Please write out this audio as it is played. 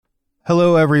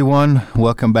Hello, everyone.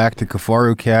 Welcome back to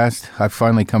Kifaru Cast. I've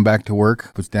finally come back to work.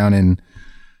 I was down in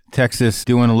Texas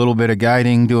doing a little bit of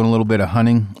guiding, doing a little bit of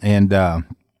hunting, and I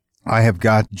have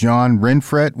got John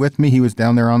Renfret with me. He was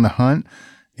down there on the hunt,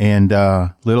 and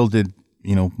little did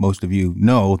most of you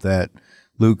know that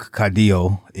Luke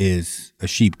Cadillo is a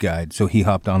sheep guide, so he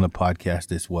hopped on the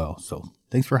podcast as well. So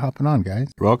thanks for hopping on,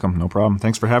 guys. You're welcome. No problem.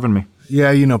 Thanks for having me.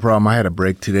 Yeah, no problem. I had a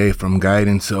break today from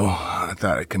guiding, so I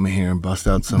thought I'd come in here and bust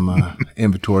out some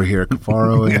inventory here at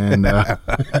Kifaru and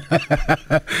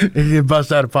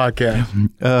bust out a podcast.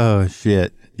 Oh,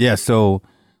 shit. Yeah, so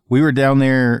we were down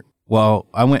there. Well,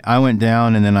 I went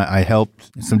down, and then I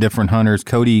helped some different hunters.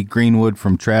 Cody Greenwood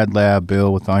from Trad Lab,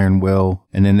 Bill with Iron Will,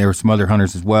 and then there were some other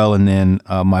hunters as well. And then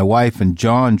my wife and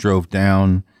John drove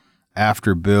down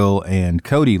after Bill and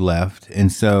Cody left.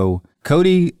 And so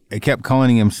Cody kept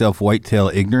calling himself Whitetail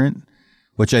Ignorant,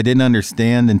 which I didn't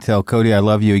understand until Cody, I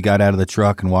love you, he got out of the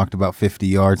truck and walked about 50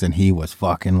 yards, and he was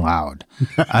fucking loud.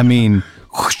 I mean,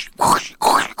 whoosh, whoosh,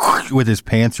 whoosh, whoosh, with his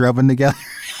pants rubbing together.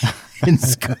 And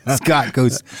Scott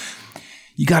goes,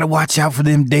 you got to watch out for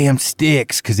them damn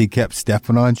sticks, because he kept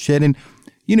stepping on shit. And,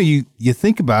 you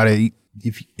think about it,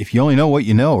 if you only know what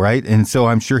you know, right? And so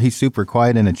I'm sure he's super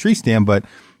quiet in a tree stand, but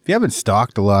if you haven't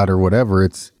stalked a lot or whatever,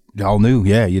 it's all new.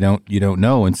 Yeah, you don't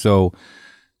know. And so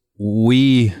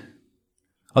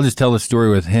I'll just tell the story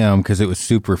with him because it was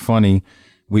super funny.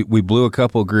 We blew a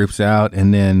couple groups out,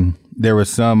 and then there was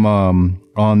some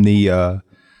on the a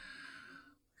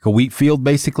wheat field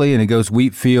basically, and it goes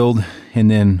wheat field,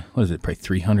 and then what is it, probably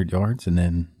 300 yards, and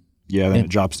then it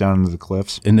drops down into the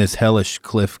cliffs in this hellish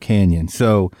cliff canyon.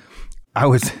 So I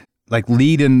was like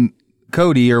leading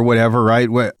Cody or whatever, right?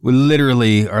 We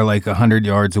literally are like 100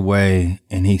 yards away,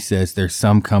 and he says there's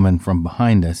some coming from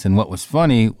behind us. And what was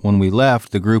funny, when we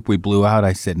left the group we blew out,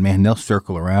 I said, man, they'll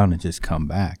circle around and just come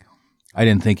back. I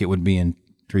didn't think it would be in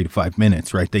 3 to 5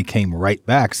 minutes, right? They came right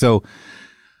back. So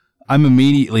I'm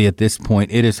immediately at this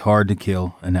point, it is hard to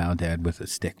kill an owl-dad with a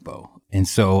stick bow. And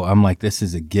so I'm like, this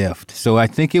is a gift. So I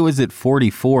think it was at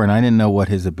 44, and I didn't know what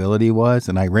his ability was,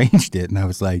 and I ranged it, and I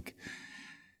was like,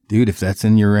 dude, if that's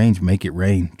in your range, make it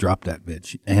rain. Drop that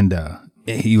bitch. And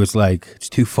he was like, it's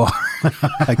too far.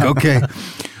 Like, okay,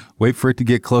 wait for it to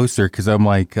get closer, because I'm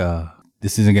like,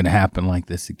 this isn't going to happen like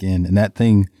this again. And that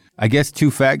thing, I guess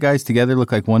 2 fat guys together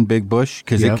look like one big bush,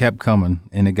 because it kept coming.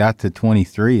 And it got to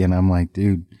 23, and I'm like,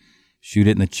 dude, shoot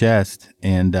it in the chest.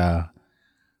 And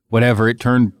whatever, it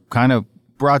turned kind of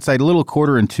broadside, a little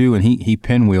 1/4 and he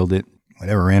pinwheeled it.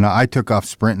 Whatever, and I took off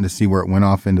sprinting to see where it went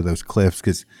off into those cliffs,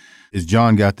 because as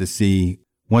John got to see,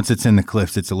 once it's in the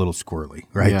cliffs, it's a little squirrely,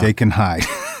 right? Yeah. They can hide.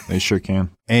 They sure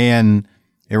can. And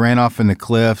it ran off in the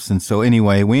cliffs. And so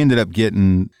anyway, we ended up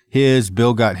getting his.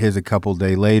 Bill got his a couple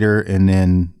days later. And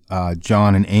then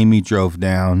John and Amy drove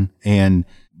down. And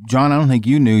John, I don't think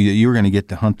you knew that you were going to get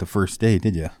to hunt the first day,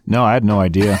 did you? No, I had no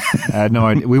idea.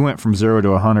 We went from 0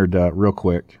 to 100 real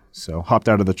quick. So hopped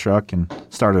out of the truck and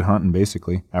started hunting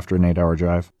basically after an 8-hour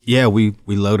drive. Yeah, we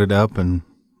loaded up, and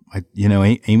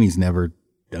Amy's never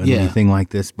done anything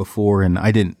like this before, and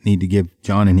I didn't need to give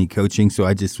John any coaching, so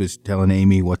I just was telling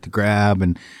Amy what to grab,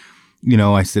 and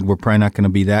I said we're probably not going to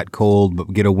be that cold,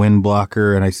 but get a wind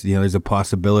blocker, and I said there's a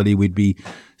possibility we'd be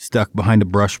stuck behind a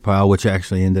brush pile, which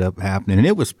actually ended up happening, and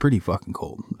it was pretty fucking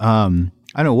cold.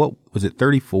 I don't know, what was it,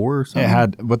 34 or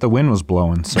something? But the wind was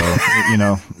blowing, so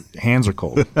hands are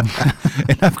cold.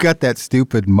 And I've got that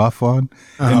stupid muff on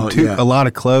and a lot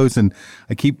of clothes, and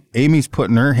Amy's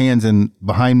putting her hands in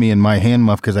behind me in my hand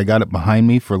muff because I got it behind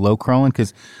me for low crawling,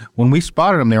 because when we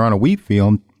spotted them, they were on a wheat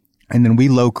field, and then we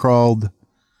low crawled.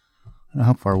 I don't know,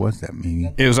 how far was that,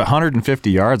 maybe? It was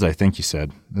 150 yards, I think you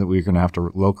said, that we were going to have to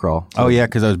low crawl. Oh, yeah,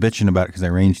 because I was bitching about it because I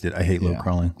ranged it. I hate low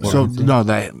crawling. So, no,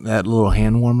 that little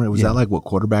hand warmer, was that like what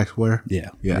quarterbacks wear? Yeah.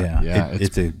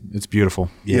 It's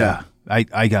beautiful. Yeah.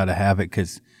 I got to have it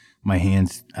because my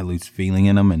hands, I lose feeling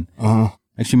in them. And I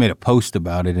actually made a post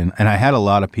about it. And I had a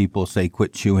lot of people say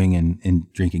quit chewing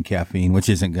and drinking caffeine, which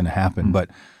isn't going to happen. But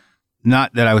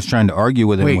not that I was trying to argue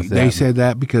with him with that. They said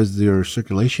that because their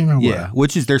circulation or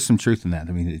what? Yeah, there's some truth in that.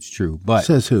 I mean, it's true. But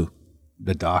says who?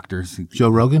 The doctors. Joe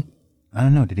Rogan? I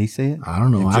don't know. Did he say it? I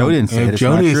don't know. If Joe didn't say it, it's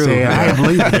Joe not didn't true. say it, I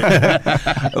believe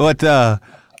it. But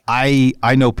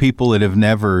I know people that have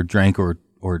never drank or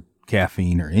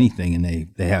caffeine or anything, and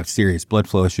they have serious blood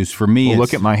flow issues. For me,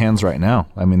 look at my hands right now.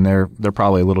 I mean, they're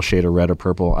probably a little shade of red or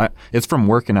purple. It's from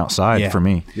working outside for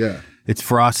me. Yeah. It's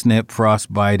frostnip,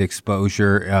 frostbite,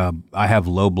 exposure. I have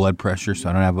low blood pressure, so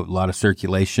I don't have a lot of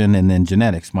circulation. And then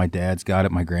genetics. My dad's got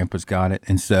it. My grandpa's got it.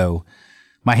 And so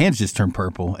my hands just turn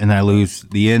purple and I lose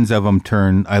the ends of them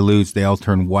they all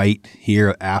turn white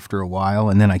here after a while,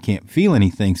 and then I can't feel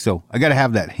anything. So I got to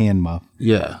have that hand muff.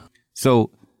 Yeah.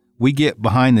 So we get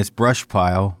behind this brush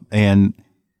pile, and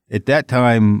at that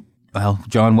time, well,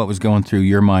 John, what was going through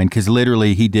your mind? Because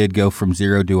literally he did go from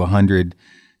 0 to 100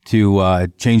 to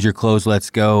change your clothes, let's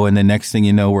go. And the next thing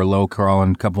you know, we're low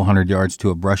crawling a couple 100 yards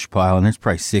to a brush pile, and there's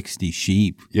probably 60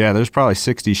 sheep. Yeah, there's probably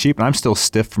 60 sheep, and I'm still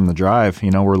stiff from the drive.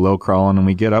 We're low crawling, and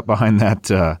we get up behind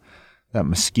that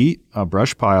mesquite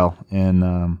brush pile,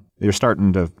 and they're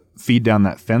starting to feed down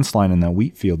that fence line in that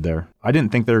wheat field there. I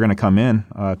didn't think they were going to come in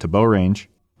to bow range,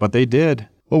 but they did.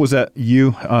 What was that?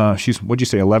 She's, what'd you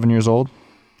say, 11 years old?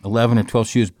 11 or 12.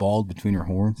 She was bald between her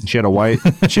horns. And she had a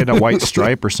white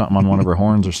stripe or something on one of her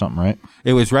horns or something, right?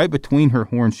 It was right between her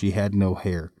horns. She had no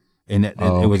hair, and it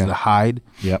was the hide.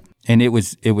 Yep. And it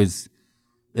was.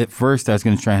 At first, I was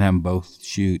going to try and have them both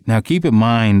shoot. Now, keep in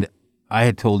mind, I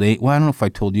had told I don't know if I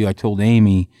told you. I told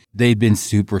Amy they'd been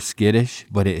super skittish,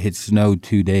 but it had snowed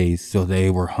 2 days, so they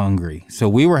were hungry. So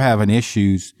we were having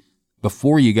issues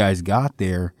before you guys got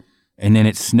there, and then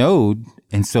it snowed,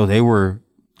 and so they were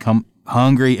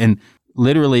hungry, and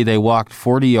literally they walked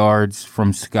 40 yards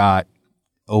from Scott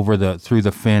through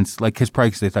the fence, like probably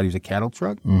because they thought he was a cattle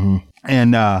truck,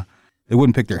 and they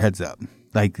wouldn't pick their heads up.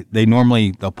 Like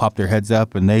they'll pop their heads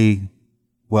up, and the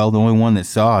only one that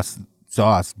saw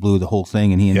us blew the whole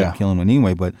thing, and he ended up killing one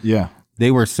anyway. But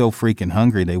they were so freaking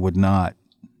hungry they would not,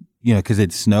 because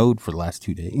it snowed for the last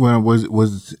 2 days. Well,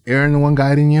 was Aaron the one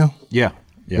guiding you? Yeah.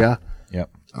 Yeah. Yep.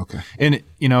 Okay. And,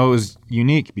 it was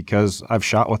unique because I've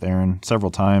shot with Aaron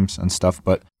several times and stuff,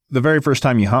 but the very first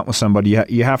time you hunt with somebody,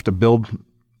 you have to build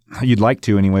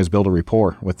a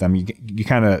rapport with them. You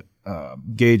kind of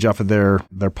gauge off of their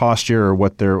posture or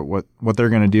what they're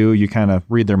going to do. You kind of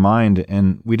read their mind,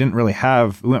 and we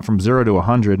went from 0 to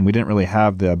 100, and we didn't really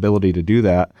have the ability to do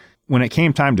that. When it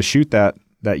came time to shoot that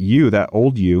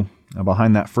old ewe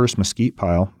behind that first mesquite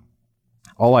pile,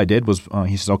 all I did was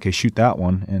he says, "Okay, shoot that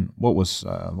one." And what was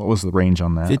the range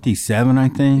on that? 57, I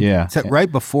think. Yeah. So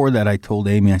right before that, I told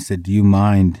Amy, I said, "Do you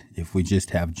mind if we just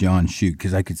have John shoot?"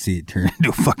 Because I could see it turn into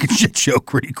a fucking shit show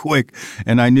pretty quick,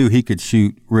 and I knew he could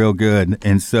shoot real good.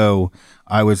 And so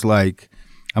I was like,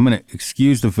 "I'm gonna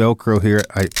excuse the Velcro here.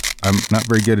 I'm not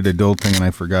very good at adulting, and I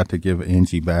forgot to give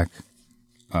Angie back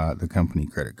the company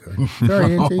credit card.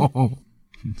 Sorry, Angie."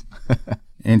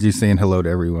 Angie's saying hello to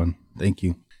everyone. Thank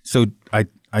you. So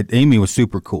Amy was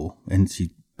super cool, and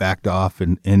she backed off,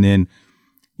 and then,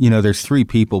 there's 3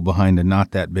 people behind a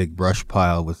not that big brush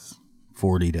pile with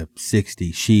 40 to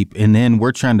 60 sheep, and then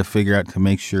we're trying to figure out to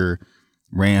make sure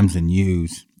rams and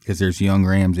ewes, because there's young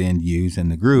rams and ewes in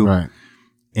the group, right?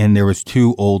 And there was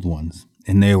 2 old ones,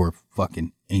 and they were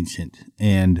fucking ancient,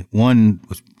 and one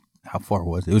was, how far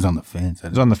was it? It was on the fence. It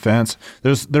was on the fence.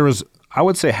 There was, I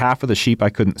would say, half of the sheep I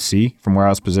couldn't see from where I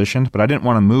was positioned, but I didn't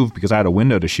want to move because I had a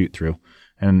window to shoot through.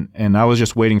 And I was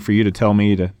just waiting for you to tell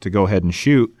me to go ahead and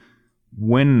shoot.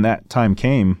 When that time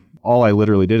came, all I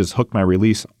literally did is hook my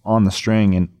release on the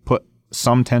string and put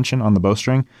some tension on the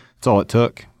bowstring. That's all it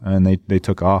took, and they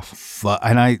took off.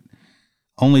 And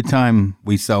only time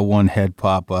we saw one head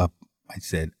pop up, I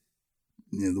said,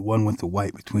 the one with the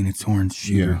white between its horns,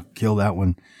 shooter, kill that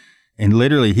one. And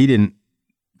literally he didn't,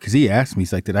 because he asked me,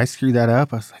 he's like, "Did I screw that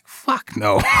up?" I was like, "Fuck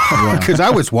no." Because I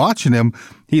was watching him.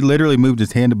 He literally moved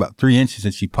his hand about 3 inches,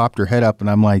 and she popped her head up, and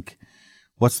I'm like,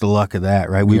 what's the luck of that,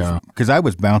 right? Because I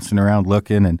was bouncing around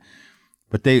looking,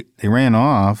 but they ran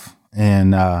off,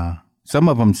 and some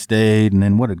of them stayed, and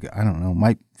then I don't know,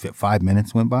 might 5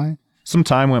 minutes went by. Some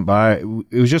time went by.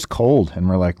 It was just cold, and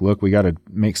we're like, look, we got to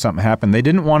make something happen. They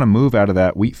didn't want to move out of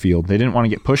that wheat field. They didn't want to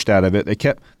get pushed out of it.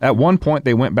 At one point,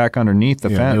 they went back underneath the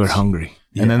fence. They were hungry.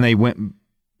 And then they went,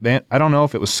 I don't know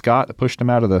if it was Scott that pushed them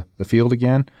out of the field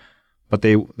again, but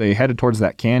they headed towards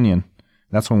that canyon.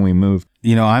 That's when we moved.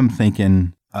 I'm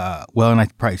thinking, and I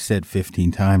probably said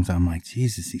 15 times, I'm like,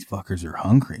 Jesus, these fuckers are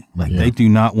hungry. Like, they do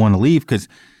not want to leave because,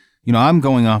 I'm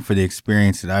going off of the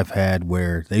experience that I've had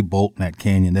where they bolt in that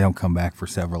canyon. They don't come back for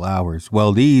several hours.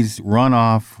 Well, these run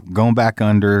off, going back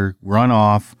under, run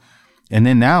off. And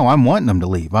then now I'm wanting them to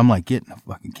leave. I'm like, get in the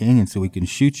fucking canyon so we can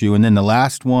shoot you. And then the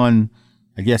last one,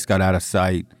 I guess, got out of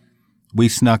sight. We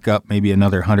snuck up maybe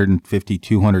another 150,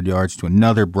 200 yards to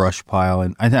another brush pile.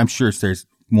 And I'm sure there's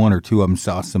 1 or 2 of them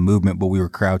saw some movement, but we were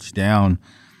crouched down.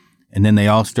 And then they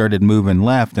all started moving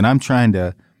left. And I'm trying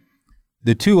to,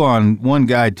 the 2-on-1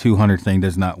 guide 200 thing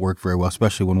does not work very well,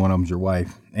 especially when one of them's your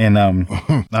wife. And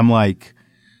I'm like,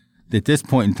 at this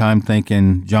point in time,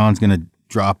 thinking John's going to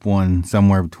drop one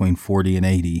somewhere between 40 and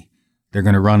 80. They're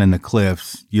going to run in the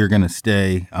cliffs. You're going to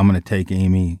stay. I'm going to take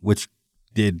Amy, which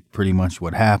did pretty much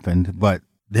what happened, but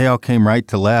they all came right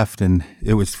to left, and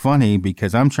it was funny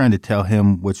because I'm trying to tell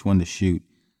him which one to shoot.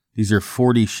 These are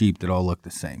 40 sheep that all look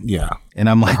the same. Yeah. And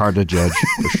I'm like, Hard to judge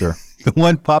for sure. the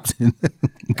one pops in.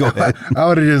 Go ahead. I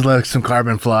would have just let some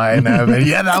carbon fly and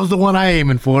yeah, that was the one I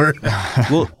aiming for.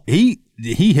 Well, he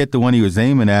hit the one he was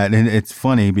aiming at, and it's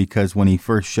funny because when he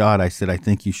first shot, I said, I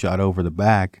think you shot over the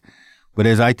back. But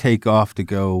as I take off to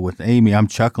go with Amy, I'm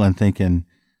chuckling thinking,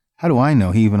 how do I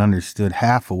know he even understood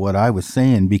half of what I was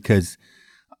saying? Because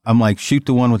I'm like, shoot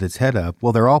the one with its head up.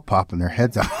 Well, they're all popping their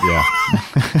heads up. Yeah.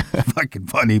 Fucking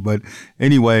funny. But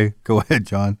anyway, go ahead,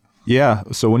 John. Yeah.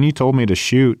 So when you told me to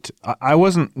shoot, I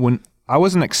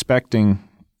wasn't expecting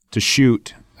to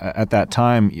shoot at that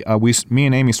time. Me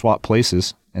and Amy swapped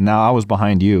places, and now I was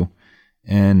behind you,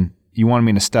 and you wanted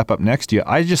me to step up next to you.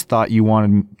 I just thought you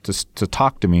wanted to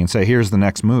talk to me and say, here's the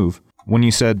next move. When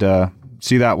you said,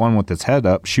 see that one with its head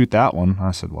up, shoot that one.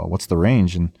 I said, well, what's the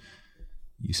range? And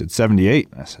you said 78.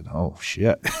 I said, oh,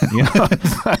 shit. You know?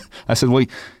 I said, well,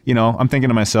 I'm thinking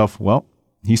to myself, well,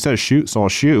 he says shoot, so I'll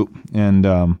shoot.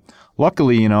 And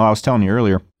luckily, I was telling you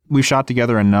earlier, we've shot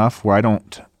together enough where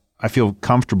I feel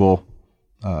comfortable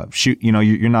shoot.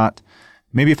 You're not,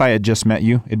 maybe if I had just met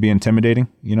you, it'd be intimidating,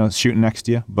 shooting next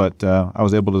to you. But I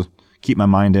was able to keep my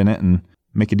mind in it and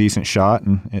make a decent shot.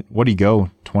 And what do you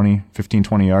go, 15,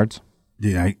 20 yards?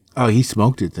 Dude, He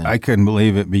smoked it then. I couldn't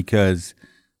believe it because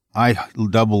I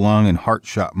double lung and heart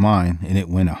shot mine, and it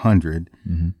went 100.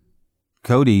 Mm-hmm.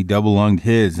 Cody double lunged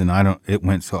his, and it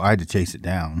went, so I had to chase it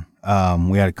down.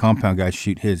 We had a compound guy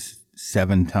shoot his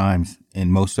 7 times,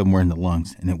 and most of them were in the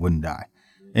lungs, and it wouldn't die.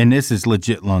 And this is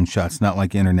legit lung shots, not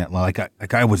like internet,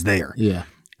 like I was there. Yeah.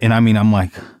 And I mean, I'm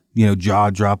like,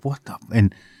 jaw drop, what the?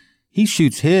 And he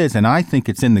shoots his, and I think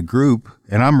it's in the group,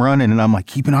 and I'm running, and I'm like,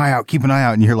 keep an eye out.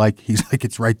 And he's like,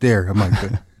 it's right there. I'm like,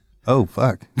 oh,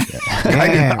 fuck.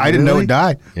 I didn't know it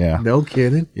died. Yeah. No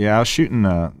kidding. Yeah, I was shooting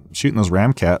those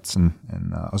ramcats, and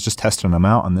I was just testing them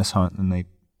out on this hunt, and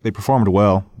they performed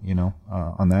well,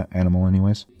 on that animal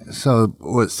anyways. So,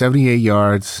 78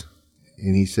 yards,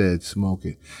 and he said smoke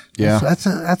it. Yeah.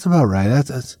 That's about right.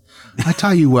 That's I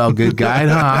taught you well, good guide,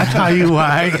 huh? I taught you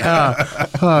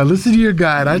right. Listen to your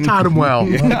guide. I taught him well.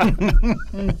 Yeah.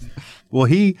 Well,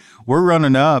 we're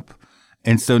running up,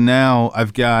 and so now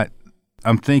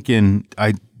I'm thinking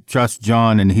I trust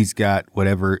John, and he's got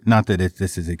whatever, not that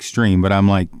this is extreme, but I'm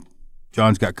like,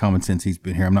 John's got common sense. He's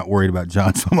been here. I'm not worried about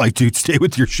John. So I'm like, dude, stay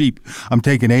with your sheep. I'm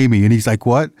taking Amy. And he's like,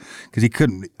 what? Because he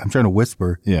couldn't, I'm trying to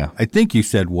whisper. Yeah. I think you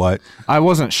said what? I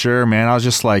wasn't sure, man. I was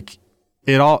just like,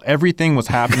 everything was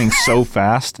happening so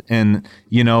fast. And,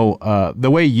 the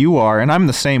way you are, and I'm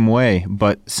the same way,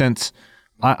 but since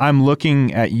I'm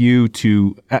looking at you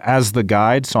as the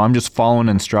guide, so I'm just following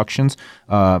instructions.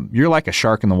 You're like a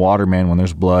shark in the water, man, when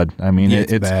there's blood. I mean,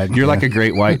 it's bad. You're like a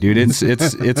great white, dude. It's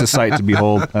a sight to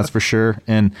behold, that's for sure.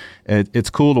 And it's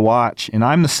cool to watch. And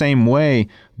I'm the same way,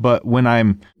 but when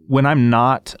I'm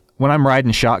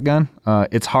riding shotgun,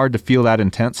 it's hard to feel that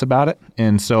intense about it.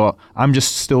 And so I'm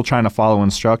just still trying to follow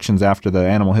instructions after the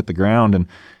animal hit the ground. And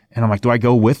I'm like, do I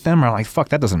go with them? Or I'm like, fuck,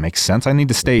 that doesn't make sense. I need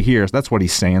to stay here. That's what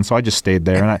he's saying. So I just stayed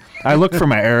there. And I looked for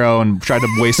my arrow and tried to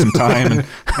waste some time.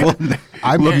 And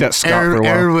I looked at Scott for a while.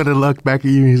 Aaron would have looked back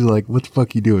at you, and he's like, what the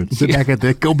fuck you doing? Sit back at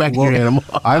the, go back to your animal.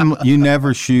 You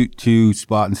never shoot 2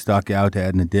 spot and stock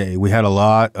outad in a day. We had a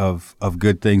lot of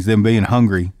good things. Them being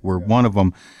hungry were one of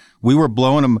them. We were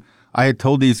blowing them. I had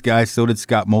told these guys, so did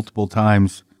Scott multiple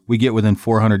times, we get within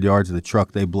 400 yards of the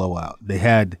truck, they blow out. They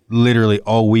had literally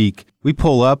all week. We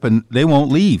pull up and they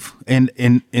won't leave. And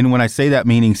when I say that,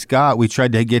 meaning Scott, we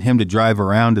tried to get him to drive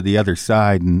around to the other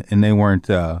side, and they weren't,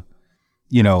 weren't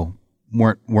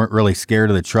really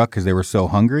scared of the truck because they were so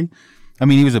hungry. I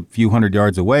mean, he was a few hundred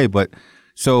yards away, but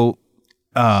so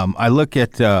I look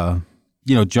at,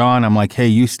 John, I'm like, hey,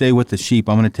 you stay with the sheep.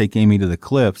 I'm going to take Amy to the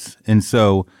cliffs. And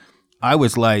so I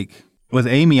was like, with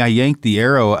Amy, I yanked the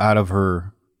arrow out of her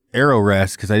arrow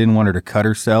rest because I didn't want her to cut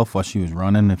herself while she was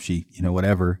running, if she,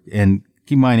 whatever. And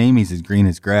keep in mind, Amy's as green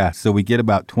as grass. So we get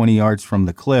about 20 yards from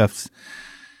the cliffs,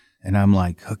 and I'm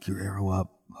like, hook your arrow up,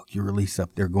 hook your release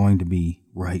up. They're going to be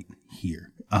right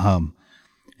here. And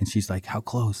she's like, how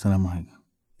close? And I'm like,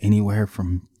 anywhere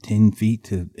from 10 feet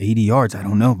to 80 yards. I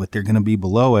don't know, but they're going to be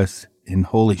below us. And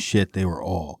holy shit, they were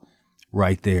all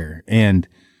right there. And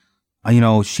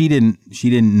she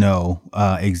didn't know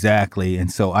exactly,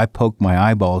 and so I poked my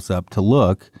eyeballs up to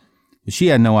look, but she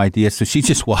had no idea, so she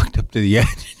just walked up to the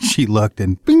edge, and she looked,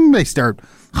 and bing, they start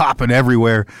hopping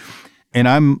everywhere, and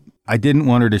I didn't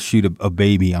want her to shoot a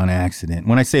baby on accident.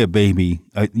 When I say a baby,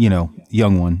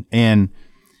 young one, and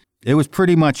it was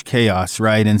pretty much chaos,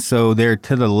 right? And so there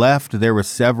to the left, there were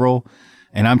several,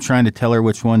 and I'm trying to tell her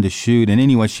which one to shoot. And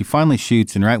anyway, she finally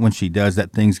shoots, and right when she does,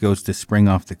 that thing goes to spring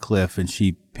off the cliff, and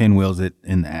she pinwheels it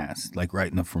in the ass, like right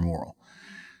in the femoral.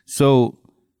 So,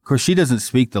 of course, she doesn't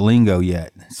speak the lingo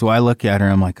yet. So I look at her,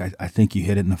 I'm like, I think you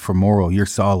hit it in the femoral. You're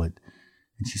solid.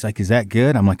 And she's like, is that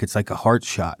good? I'm like, it's like a heart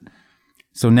shot.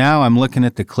 So now I'm looking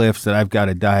at the cliffs that I've got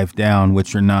to dive down,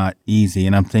 which are not easy.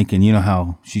 And I'm thinking, you know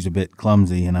how she's a bit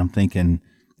clumsy. And I'm thinking,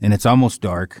 and it's almost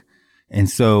dark. And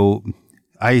so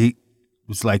I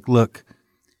was like, look,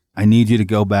 I need you to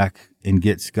go back and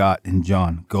get Scott and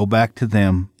John. Go back to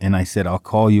them. And I said, I'll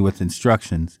call you with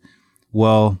instructions.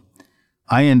 Well,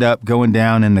 I end up going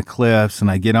down in the cliffs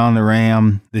and I get on the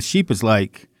ram. The sheep is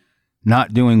like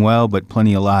not doing well, but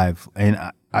plenty alive. And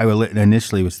I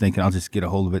initially was thinking I'll just get a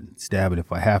hold of it and stab it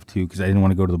if I have to, because I didn't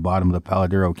want to go to the bottom of the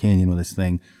Paladero Canyon with this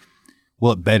thing.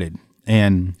 Well, it bedded.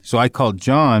 And so I called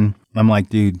John. I'm like,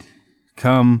 dude,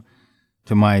 come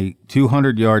to my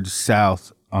 200 yards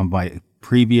south on my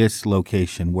previous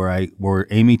location where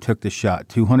Amy took the shot.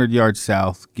 200 yards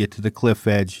south, get to the cliff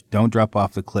edge. Don't drop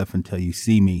off the cliff until you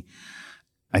see me.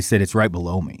 I said, it's right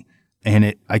below me.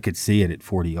 And I could see it at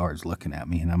 40 yards looking at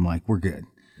me. And I'm like, we're good.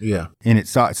 Yeah. And it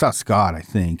saw Scott, I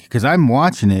think, because I'm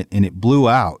watching it and it blew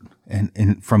out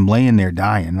and from laying there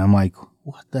dying. And I'm like,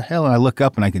 what the hell? And I look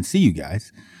up and I can see you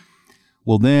guys.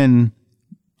 Well, then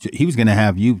he was going to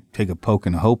have you take a poke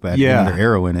and a hope at another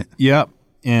arrow in it. Yep.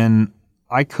 And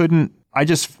I couldn't,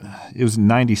 it was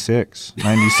 96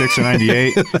 or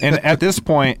 98. And at this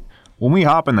point, when we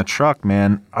hop in the truck,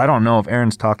 man, I don't know if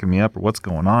Aaron's talking me up or what's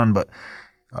going on, but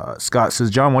Scott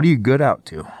says, John, what are you good out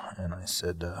to? And I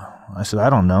said, I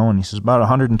don't know. And he says, about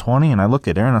 120. And I look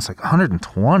at Aaron, I was like,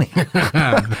 120?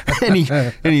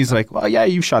 and he's like, well, yeah,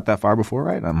 you shot that far before,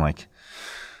 right? And I'm like,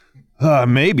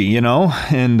 maybe, you know?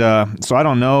 And so I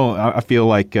don't know. I feel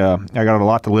like I got a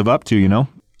lot to live up to, you know?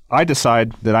 I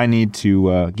decide that I need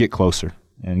to get closer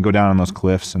and go down on those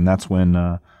cliffs. And that's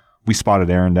when we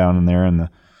spotted Aaron down in there and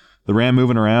the ram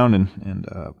moving around. And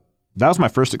that was my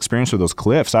first experience with those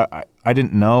cliffs. I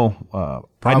didn't know.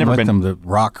 I'd never been. The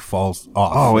rock falls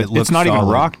off. Oh, it's not even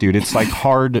rock, dude. It's like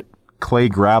hard clay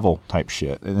gravel type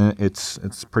shit, and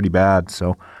it's pretty bad.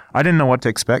 So I didn't know what to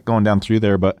expect going down through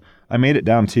there, but I made it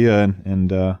down to you,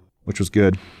 and which was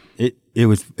good. It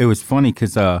was funny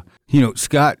because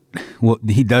Scott, well,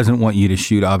 he doesn't want you to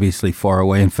shoot obviously far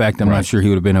away. In fact, I'm not sure he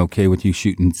would have been okay with you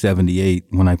shooting 78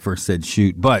 when I first said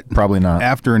shoot, but probably not.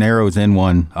 After an arrow's in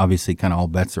one, obviously kind of all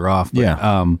bets are off. But,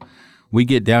 yeah. We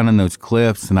get down in those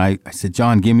cliffs, and I said,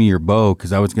 John, give me your bow,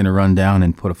 because I was going to run down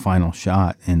and put a final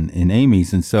shot in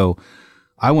Amy's. And so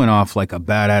I went off like a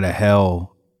bat out of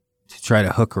hell to try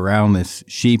to hook around this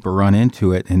sheep or run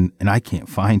into it, and I can't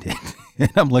find it. And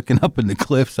I'm looking up in the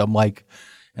cliffs. I'm like,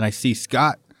 and I see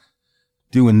Scott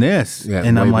doing this,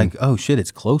 and I'm like, oh shit,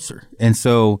 it's closer. And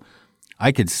so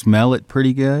I could smell it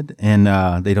pretty good, and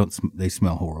they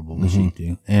smell horrible. The sheep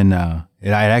do. And I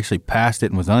had actually passed it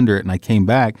and was under it, and I came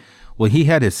back. Well, he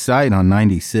had his sight on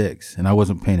 96, and I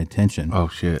wasn't paying attention. Oh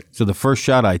shit! So the first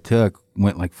shot I took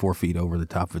went like 4 feet over the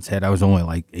top of its head. I was only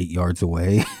like 8 yards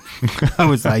away. I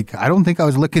was like, I don't think I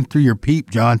was looking through your peep,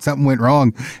 John. Something went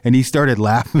wrong. And he started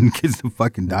laughing because the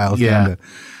fucking dial's down to.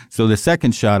 So the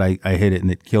second shot, I hit it and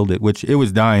it killed it, which it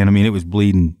was dying. I mean, it was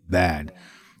bleeding bad.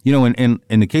 You know, in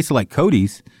the case of like Cody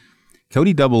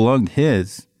double lunged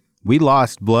his. We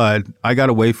lost blood. I got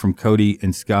away from Cody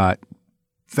and Scott.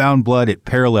 Found blood. It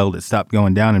paralleled. It stopped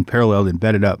going down and paralleled and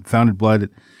bedded up. Found blood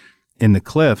in the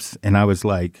cliffs. And I was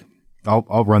like,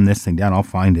 I'll run this thing down. I'll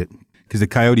find it. Because the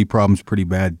coyote problem's pretty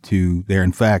bad too there.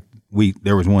 In fact,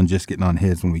 there was one just getting on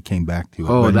his when we came back to it.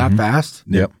 Oh, that fast?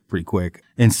 Yep, pretty quick.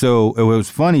 And so what was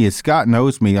funny is Scott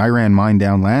knows me. I ran mine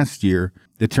down last year.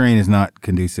 The terrain is not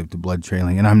conducive to blood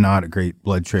trailing, and I'm not a great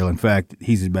blood trail. In fact,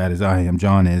 he's as bad as I am.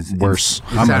 John is worse.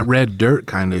 It's that red dirt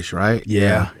kind-ish, right?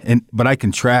 Yeah. But I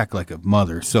can track like a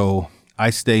mother. So I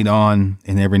stayed on,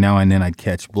 and every now and then I'd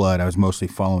catch blood. I was mostly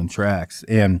following tracks.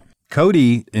 And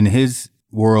Cody, in his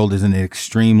world, is an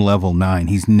extreme level 9.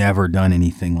 He's never done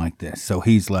anything like this. So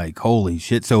he's like, holy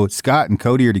shit. So Scott and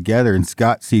Cody are together, and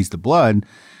Scott sees the blood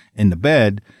in the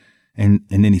bed, and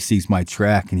then he sees my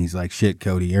track, and he's like, shit,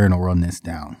 Cody, Aaron will run this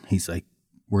down. He's like,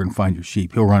 we're going to find your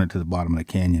sheep. He'll run it to the bottom of the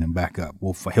canyon and back up.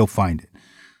 He'll find it.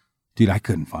 Dude, I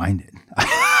couldn't find it.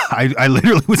 I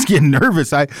literally was getting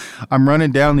nervous. I'm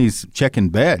running down these checking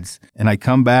beds, and I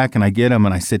come back, and I get them,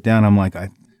 and I sit down. I'm like, I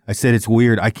said, it's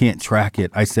weird. I can't track it.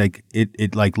 I said,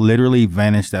 it like literally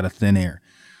vanished out of thin air.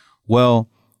 Well,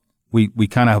 we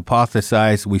kind of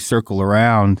hypothesized, we circle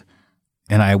around,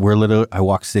 and I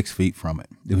walked 6 feet from it.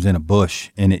 It was in a bush,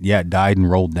 and it died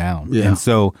and rolled down. Yeah. And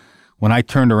so when I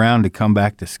turned around to come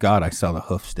back to Scott, I saw the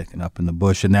hoof sticking up in the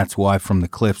bush, and that's why from the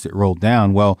cliffs it rolled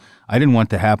down. Well, I didn't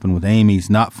want to happen with Amy's,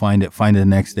 not find it the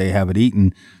next day, have it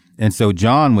eaten. And so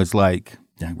John was like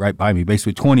right by me,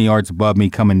 basically 20 yards above me,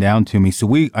 coming down to me.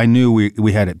 So I knew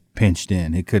we had it pinched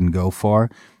in. It couldn't go far,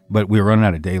 but we were running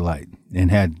out of daylight,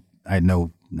 and I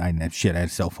didn't have shit. I had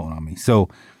a cell phone on me. So,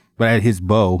 but I had his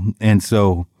bow, and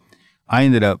so I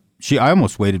ended up. I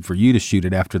almost waited for you to shoot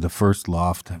it after the first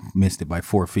loft. I missed it by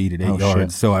 4 feet at 8 yards.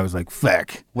 Shit. So I was like,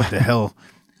 "Feck, what the hell?"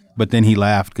 But then he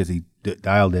laughed because he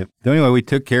dialed it. So anyway, we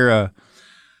took care of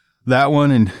that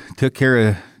one and took care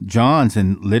of John's,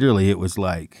 and literally it was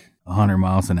like 100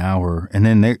 miles an hour. And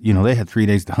then they had 3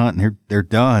 days to hunt, and they're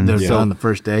done. They're done the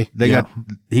first day.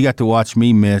 He got to watch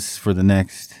me miss for the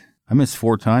next. I missed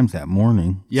 4 times that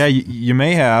morning. Yeah, you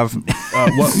may have.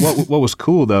 What was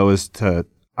cool though is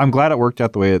I'm glad it worked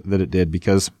out the way that it did,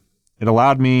 because it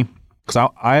allowed me, because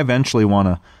I eventually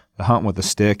want to hunt with a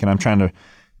stick, and I'm trying to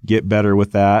get better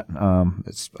with that.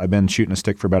 I've been shooting a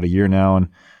stick for about a year now, and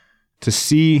to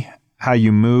see how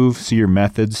you move, see your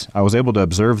methods, I was able to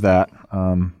observe that,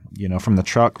 from the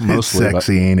truck mostly. It's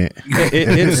sexy, ain't it?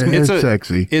 It's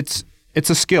sexy. It's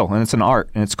a skill, and it's an art,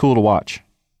 and it's cool to watch.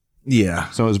 Yeah.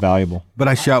 So it was valuable. But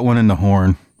I shot one in the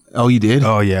horn. Oh, you did?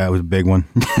 Oh, yeah, it was a big one.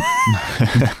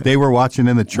 They were watching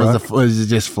in the truck. Was it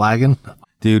just flagging?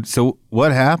 Dude, so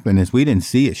what happened is we didn't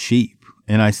see a sheep.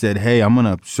 And I said, hey, I'm going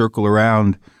to circle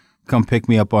around, come pick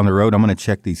me up on the road. I'm going to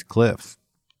check these cliffs.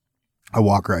 I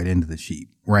walk right into the sheep.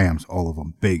 Rams, all of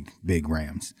them, big, big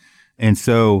rams. And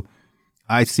so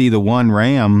I see the one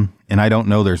ram, and I don't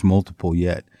know there's multiple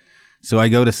yet. So I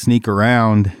go to sneak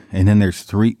around, and then there's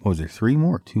 3. Was there 3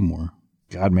 more or 2 more?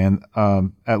 God, man,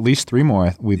 at least 3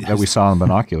 more that we saw in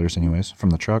binoculars, anyways, from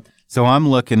the truck. So I'm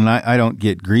looking, and I don't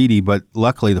get greedy, but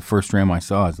luckily the first ram I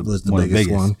saw is was the one of the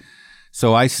biggest one.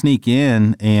 So I sneak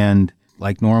in, and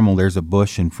like normal, there's a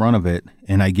bush in front of it,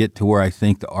 and I get to where I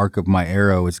think the arc of my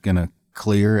arrow is going to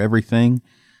clear everything,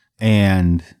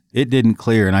 and it didn't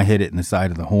clear, and I hit it in the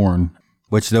side of the horn,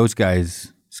 which those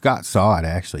guys, Scott saw it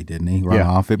actually, didn't he? Run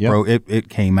off. It broke. It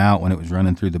came out when it was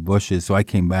running through the bushes, so I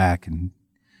came back, and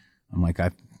I'm like,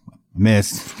 I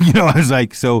missed. I was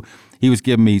like, so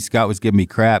Scott was giving me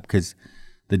crap because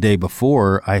the day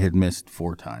before I had missed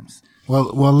 4 times.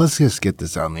 Well, let's just get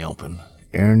this out in the open.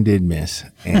 Aaron did miss,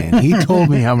 and he told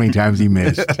me how many times he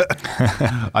missed.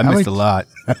 I missed a lot.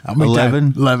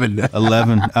 11? 11.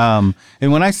 11.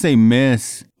 And when I say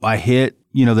miss, I hit,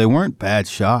 they weren't bad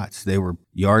shots. They were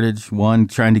yardage, one,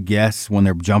 trying to guess when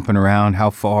they're jumping around, how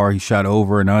far he shot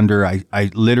over and under.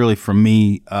 I literally, from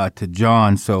me to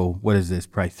John, so what is this,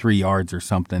 probably 3 yards or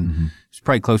something. Mm-hmm. It's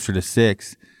probably closer to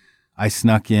 6. I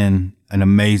snuck in an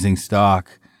amazing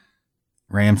stock.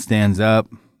 Ram stands up,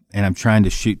 and I'm trying to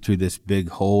shoot through this big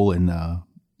hole in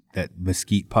that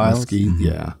mesquite pile.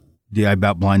 Yeah. Dude, I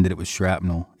about blinded it with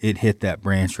shrapnel. It hit that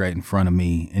branch right in front of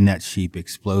me, and that sheep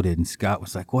exploded. And Scott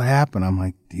was like, what happened? I'm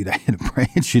like, dude, I hit a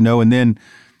branch, And then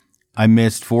I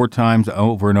missed 4 times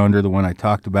over and under the one I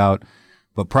talked about.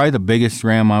 But probably the biggest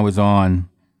ram I was on,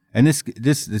 and this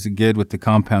is good with the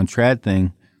compound trad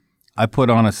thing, I put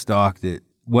on a stock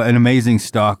an amazing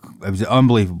stock. It was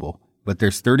unbelievable. But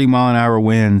there's 30-mile-an-hour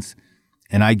winds,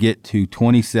 and I get to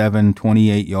 27,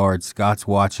 28 yards. Scott's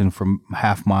watching from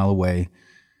half mile away.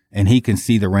 And he can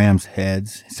see the ram's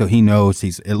heads, so he knows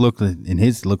it looked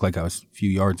like I was a few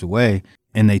yards away,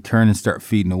 and they turn and start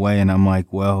feeding away, and I'm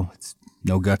like, well, it's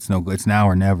no guts, no good. It's now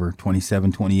or never,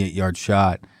 27, 28-yard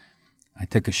shot. I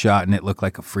took a shot, and it looked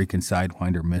like a freaking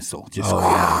Sidewinder missile.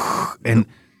 And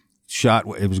shot,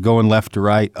 it was going left to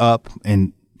right, up,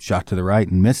 and shot to the right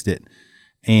and missed it.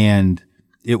 And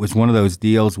it was one of those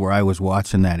deals where I was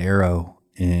watching that arrow,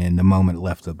 and the moment it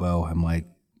left the bow, I'm like,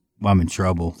 I'm in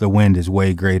trouble. The wind is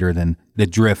way greater than the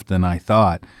drift than I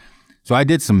thought. So I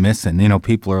did some missing.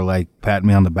 People are like patting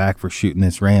me on the back for shooting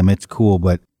this ram. It's cool,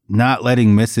 but not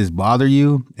letting misses bother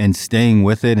you and staying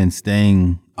with it and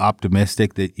staying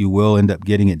optimistic that you will end up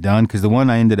getting it done. Because the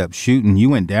one I ended up shooting, you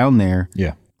went down there.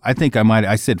 Yeah. I think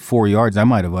I said 4 yards. I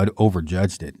might have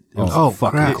overjudged it. It was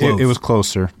fucking close. It was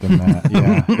closer than that.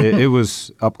 Yeah. it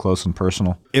was up close and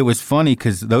personal. It was funny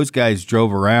because those guys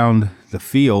drove around the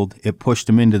field. It pushed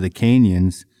them into the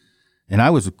canyons. And I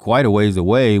was quite a ways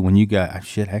away when you got,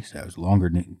 actually, I was longer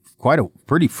than,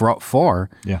 pretty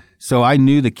far. Yeah. So I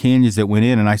knew the canyons that went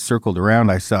in, and I circled around.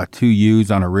 I saw 2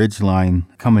 ewes on a ridge line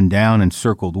coming down and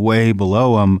circled way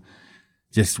below them.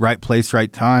 Just right place,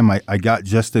 right time. I got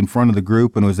just in front of the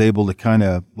group and was able to kind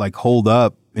of like hold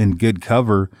up in good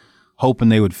cover, hoping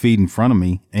they would feed in front of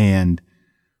me. And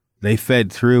they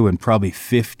fed through, and probably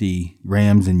 50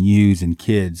 rams and ewes and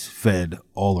kids fed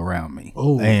all around me.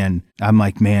 Oh. And I'm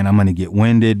like, man, I'm going to get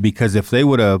winded, because if they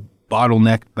would have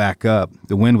bottlenecked back up,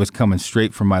 the wind was coming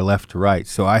straight from my left to right.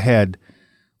 So I had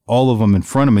all of them in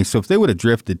front of me. So if they would have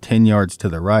drifted 10 yards to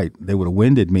the right, they would have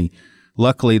winded me.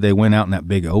 Luckily, they went out in that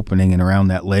big opening and around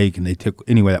that lake, and they took,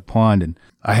 anyway, that pond. And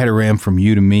I had a ram from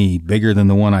ewe to me, bigger than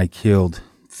the one I killed,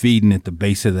 feeding at the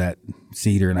base of that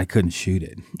cedar, and I couldn't shoot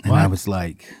it. And I was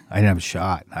like, I didn't have a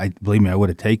shot. Believe me, I would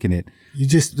have taken it.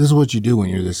 This is what you do when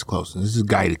you're this close. This is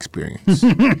guide experience.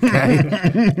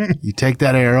 Okay? You take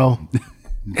that arrow,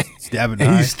 Stab it and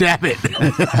you high. stab it.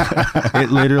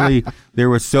 It literally, there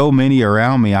were so many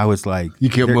around me. I was like, You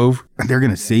can't move. They're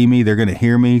going to see me. They're going to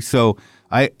hear me. So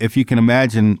if you can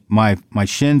imagine, my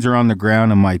shins are on the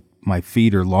ground, and my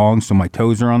feet are long. So my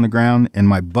toes are on the ground, and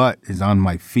my butt is on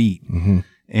my feet. Mm-hmm.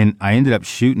 And I ended up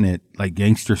shooting it like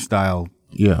gangster style,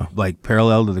 Yeah. like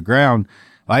parallel to the ground.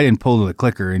 I didn't pull to the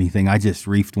clicker or anything. I just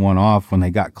reefed one off when they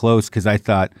got close, because I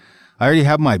thought, I already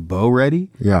have my bow ready.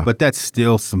 Yeah. But that's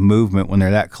still some movement when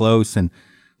they're that close. And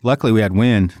luckily we had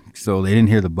wind, so they didn't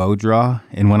hear the bow draw.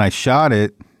 And when I shot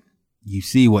it, you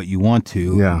see what you want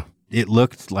to. Yeah. It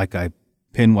looked like I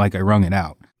wrung it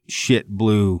out. Shit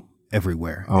blew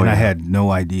everywhere. Oh, and I yeah. had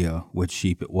no idea which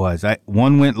sheep it was.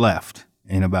 One went left,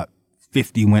 and about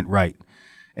 50 went right.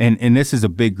 And this is a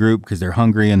big group, because they're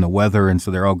hungry and the weather, and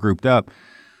so they're all grouped up.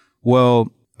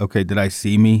 Well, okay, did I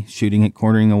see me shooting it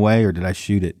quartering away, or did I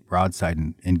shoot it broadside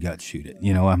and gut shoot it?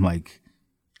 I'm like,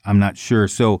 I'm not sure.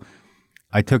 So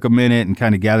I took a minute and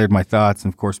kind of gathered my thoughts,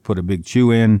 and of course put a big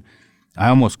chew in. I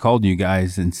almost called you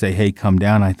guys and say, hey, come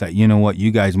down. I thought, you know what,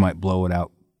 you guys might blow it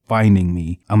out finding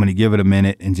me. I'm going to give it a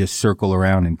minute and just circle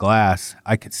around in glass.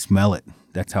 I could smell it.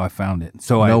 That's how I found it.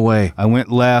 So No way. I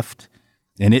went left,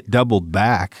 and it doubled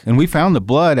back. And we found the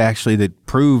blood, actually, that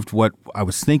proved what I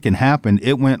was thinking happened.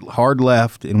 It went hard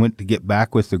left and went to get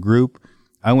back with the group.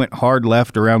 I went hard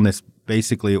left around this.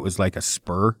 Basically, it was like a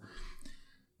spur.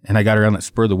 And I got around that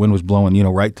spur. The wind was blowing,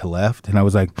 right to left. And I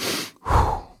was like,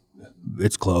 whew,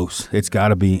 it's close. It's got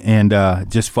to be. And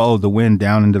just followed the wind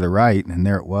down into the right, and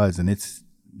there it was. And it's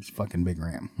fucking big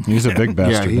ram. He's a big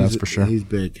bastard, that's for sure. He's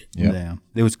big. Yeah.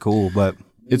 It was cool, but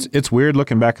It's weird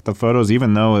looking back at the photos,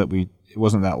 even though it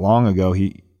wasn't that long ago.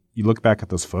 You look back at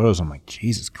those photos, I'm like,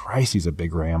 Jesus Christ, he's a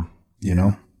big ram. You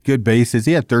know, good bases.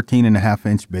 He had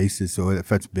 13.5-inch bases, so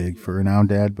that's big for an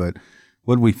Oundad. But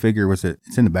what did we figure was it?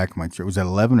 It's in the back of my shirt. Was that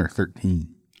 11 or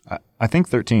 13? I think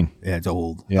 13. Yeah, it's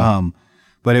old. Yeah.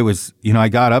 But it was, I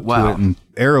got up to it, and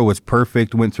arrow was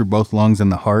perfect. Went through both lungs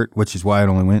and the heart, which is why it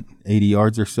only went 80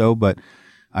 yards or so. But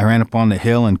I ran up on the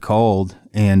hill and called,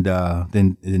 and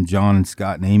then John and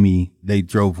Scott and Amy, they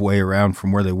drove way around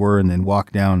from where they were and then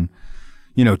walked down,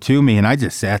 to me. And I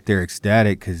just sat there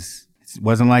ecstatic, because it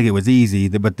wasn't like it was easy.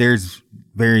 But there's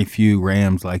very few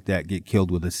rams like that get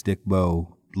killed with a stick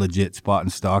bow, legit spot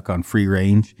and stock on free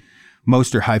range.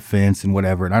 Most are high fence and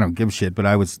whatever, and I don't give a shit. But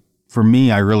for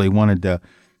me, I really wanted to.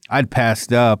 I'd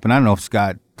passed up, and I don't know if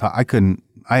Scott, I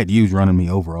had ewes running me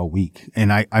over all week.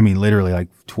 And I mean, literally like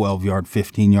 12-yard,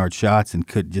 15-yard shots, and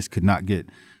could not get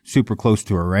super close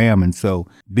to a ram. And so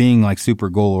being like super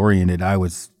goal-oriented, I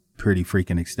was pretty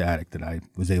freaking ecstatic that I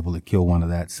was able to kill one of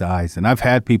that size. And I've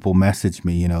had people message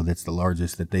me, that's the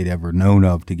largest that they'd ever known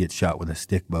of to get shot with a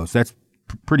stick bow. So that's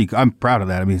I'm proud of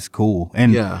that. I mean, it's cool.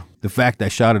 And the fact I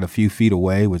shot it a few feet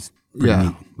away was pretty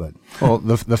neat. But well,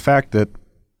 the fact that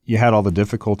you had all the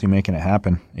difficulty making it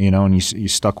happen, and you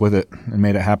stuck with it and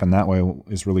made it happen that way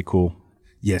is really cool.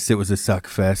 Yes, it was a suck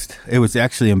fest. It was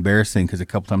actually embarrassing, because a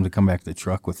couple times I come back to the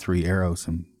truck with 3 arrows,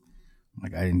 and I'm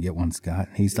like, I didn't get one, Scott.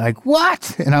 He's like,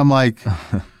 what? And I'm like,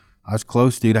 I was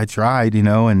close, dude. I tried,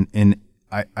 and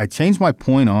I changed my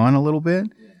point on a little bit.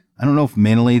 I don't know if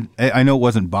mentally, I know it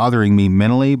wasn't bothering me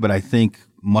mentally, but I think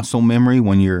muscle memory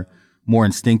when you're more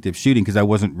instinctive shooting, because I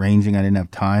wasn't ranging. I didn't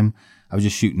have time. I was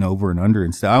just shooting over and under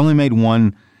and stuff. I only made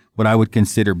one, what I would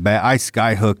consider bad. I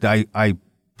sky hooked. I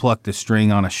plucked a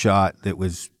string on a shot that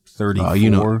was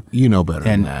 34. You know better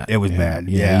than that. It was bad.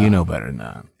 Yeah. You know better than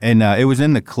that. And it was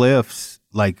in the cliffs.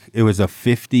 Like, it was a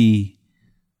 47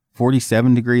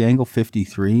 degree angle,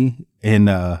 53. And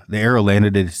the arrow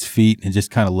landed at his feet and just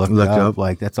kind of looked up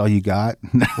like, that's all you got?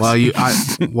 Well,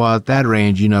 at that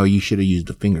range, you should have used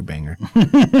the finger banger.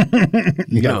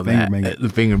 You got a finger banger. The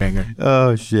finger banger.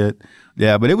 Oh shit.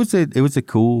 Yeah, but it was a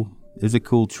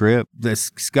cool trip.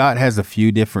 Scott has a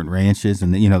few different ranches,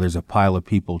 and there's a pile of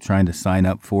people trying to sign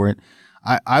up for it.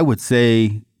 I would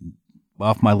say,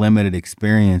 off my limited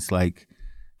experience, like,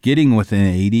 getting within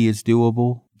 80 is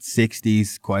doable.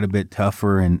 60's quite a bit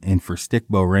tougher, and for stick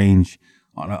bow range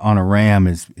on a ram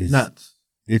is nuts.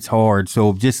 It's hard.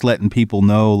 So just letting people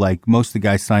know, like most of the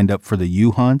guys signed up for the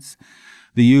U hunts.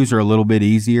 The U's are a little bit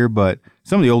easier, but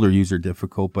some of the older U's are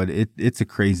difficult. But it's a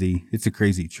crazy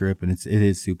trip, and it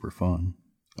is super fun.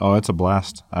 Oh, it's a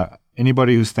blast.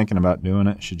 Anybody who's thinking about doing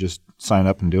it should just sign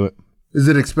up and do it. Is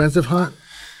it expensive hunt?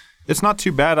 It's not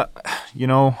too bad.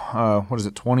 What is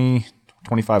it,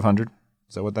 2,500?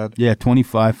 Is that what that? Yeah,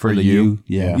 25 for the U.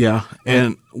 Yeah. Yeah.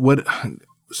 And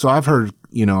so I've heard,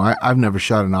 I've never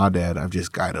shot an aoudad. I've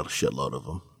just guided a shitload of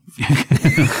them.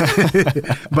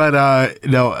 But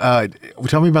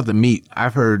tell me about the meat.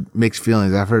 I've heard mixed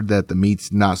feelings. I've heard that the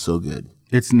meat's not so good.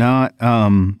 It's not.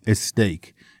 It's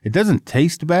steak. It doesn't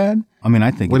taste bad. I mean,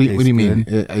 I think. What do you mean?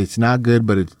 It's not good,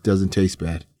 but it doesn't taste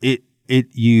bad.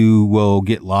 You will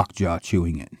get lockjaw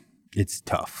chewing it. It's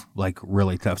tough, like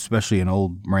really tough, especially an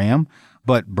old ram.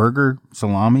 But burger,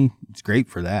 salami, it's great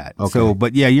for that. Okay. So,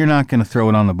 but yeah, you're not going to throw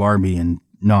it on the Barbie and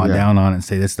gnaw down on it and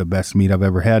say this is the best meat I've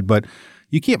ever had. But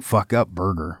you can't fuck up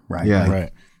burger, right? Yeah, like,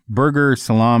 right. Burger,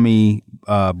 salami,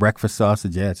 breakfast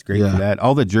sausage. Yeah, it's great for that.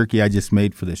 All the jerky I just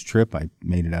made for this trip, I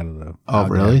made it out of the. Oh,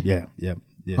 really? Yeah.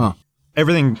 Huh.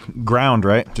 Everything ground,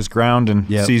 right? Just ground and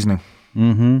seasoning.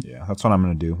 Mm-hmm. Yeah, that's what I'm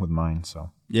going to do with mine.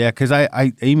 So yeah, because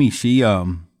Amy, she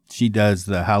does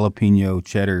the jalapeno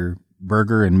cheddar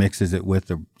burger and mixes it with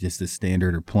just the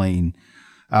standard or plain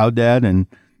aoudad, and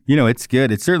it's good.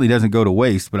 It certainly doesn't go to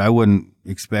waste, but I wouldn't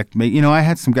expect me. I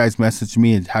had some guys message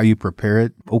me and how you prepare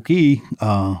it. Okay,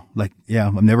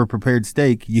 I've never prepared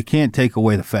steak. You can't take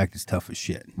away the fact it's tough as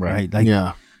shit, right? Like,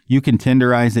 you can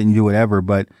tenderize it and do whatever,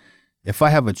 but if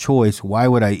I have a choice, why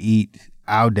would I eat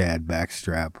aoudad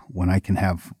backstrap when I can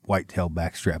have whitetail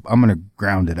backstrap? I'm going to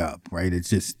ground it up, right? It's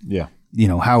just,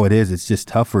 how it is. It's just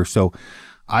tougher. So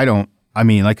like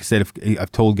I said, if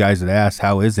I've told guys that ask,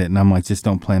 how is it? And I'm like, just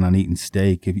don't plan on eating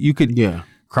steak. If you could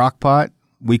crock pot,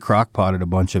 we crock potted a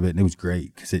bunch of it and it was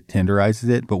great because it tenderizes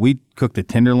it. But we cooked a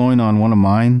tenderloin on one of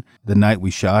mine the night we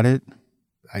shot it.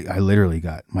 I literally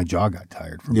my jaw got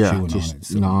tired from chewing just on it.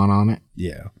 So, gnawing on it.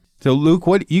 Yeah. So, Luke,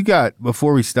 what you got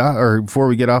before we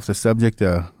get off the subject,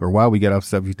 or while we get off the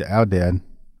subject to aoudad?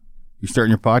 You starting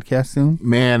your podcast soon?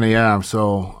 Man, yeah.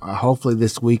 So, hopefully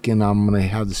this weekend I'm going to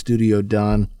have the studio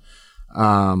done.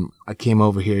 I came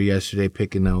over here yesterday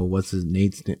picking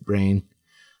Nate's brain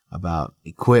about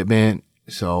equipment.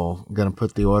 So, I'm going to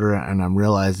put the order, and I'm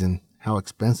realizing how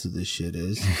expensive this shit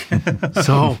is.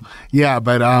 So, yeah,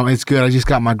 but it's good. I just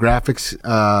got my graphics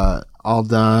all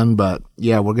done. But,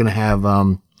 yeah, we're going to have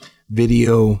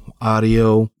video,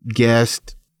 audio,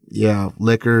 guest,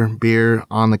 liquor, beer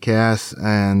on the cast,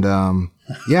 and I'm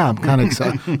kind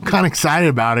of excited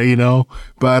about it,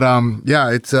 But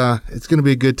it's gonna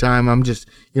be a good time. I'm just,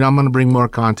 I'm gonna bring more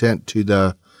content to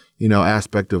the,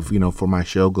 aspect of, for my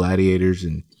show Gladiators,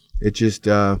 and it's just,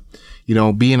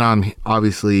 being on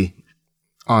obviously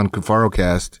on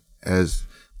KafaroCast has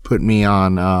put me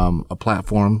on a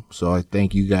platform. So I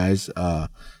thank you guys.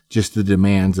 Just the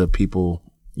demands of people.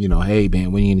 Hey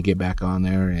man, when are you gonna get back on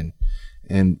there and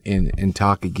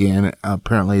talk again?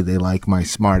 Apparently they like my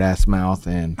smart ass mouth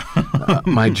and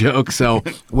my jokes. So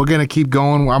we're gonna keep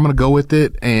going. I'm gonna go with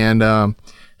it, and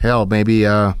hell, maybe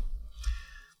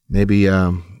we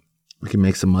can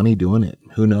make some money doing it.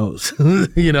 Who knows?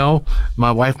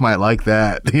 My wife might like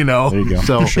that. There you go.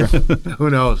 So sure. Who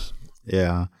knows?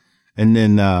 Yeah, and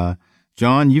then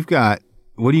John, you've got.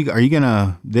 Are you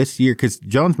gonna this year? Because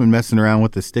John's been messing around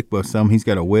with the stick bow some. He's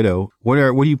got a widow. What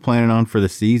are you planning on for the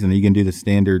season? Are you gonna do the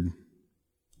standard?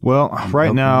 Well,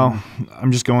 right now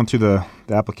I'm just going through the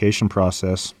application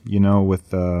process.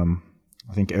 With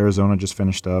I think Arizona just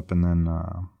finished up, and then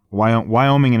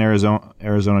Wyoming and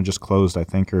Arizona just closed, I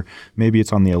think, or maybe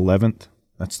it's on the 11th.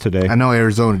 That's today. I know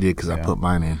Arizona did because I put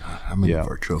mine in. I'm in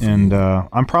for a trophy. And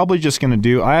I'm probably just going to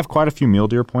do – I have quite a few mule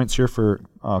deer points here for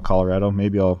Colorado.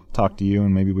 Maybe I'll talk to you,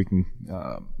 and maybe we can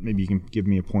maybe you can give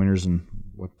me a pointers and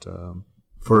what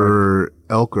for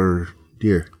elk or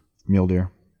deer? Mule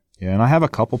deer. Yeah, and I have a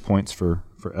couple points for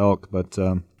elk, but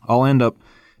I'll end up –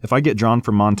 if I get drawn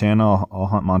for Montana, I'll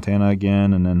hunt Montana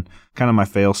again, and then kind of my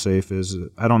fail-safe is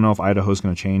I don't know if Idaho's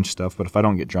going to change stuff, but if I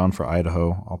don't get drawn for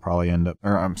Idaho, I'll probably end up –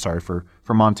 or I'm sorry, for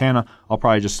Montana, I'll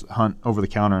probably just hunt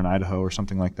over-the-counter in Idaho or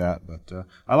something like that. But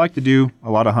I like to do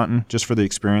a lot of hunting just for the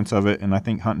experience of it, and I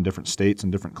think hunting different states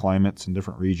and different climates and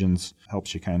different regions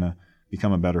helps you kind of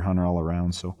become a better hunter all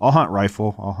around. So I'll hunt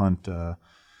rifle. I'll hunt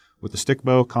with the stick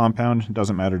bow, compound. It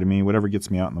doesn't matter to me, whatever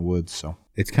gets me out in the woods. So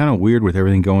it's kind of weird with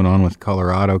everything going on with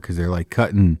Colorado because they're like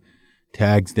cutting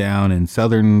tags down in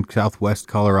southwest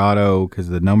Colorado because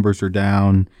the numbers are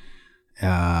down.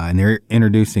 and they're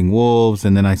introducing wolves.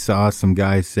 And then I saw some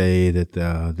guys say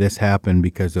that this happened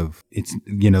because of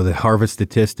the harvest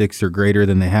statistics are greater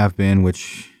than they have been,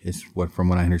 which is from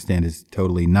what I understand is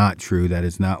totally not true. That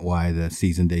is not why the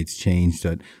season dates changed.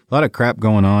 So a lot of crap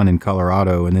going on in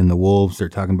Colorado. And then the wolves, they're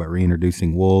talking about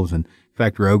reintroducing wolves. And in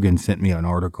fact, Rogan sent me an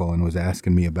article and was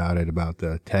asking me about it, about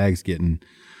the tags getting,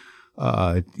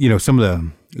 some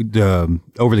of the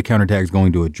over-the-counter tags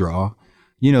going to a draw.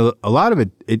 A lot of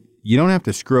it you don't have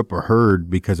to screw up a herd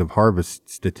because of harvest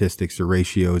statistics or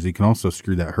ratios. You can also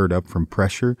screw that herd up from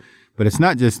pressure. But it's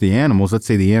not just the animals. Let's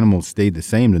say the animals stayed the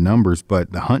same, the numbers,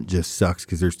 but the hunt just sucks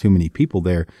because there's too many people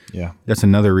there. Yeah. That's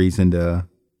another reason to,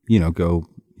 go,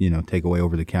 take away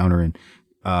over the counter and,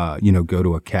 go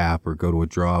to a cap or go to a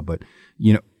draw. But,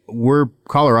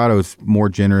 Colorado's more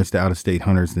generous to out-of-state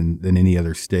hunters than any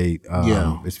other state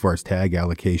as far as tag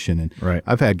allocation. And right.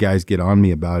 I've had guys get on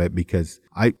me about it because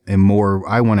I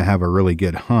want to have a really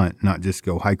good hunt, not just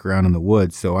go hike around in the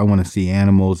woods. So I want to see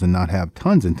animals and not have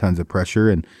tons and tons of pressure.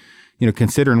 And,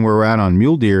 considering where we're at on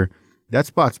mule deer, that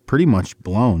spot's pretty much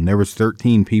blown. There was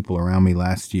 13 people around me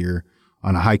last year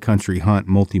on a high country hunt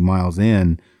multi-miles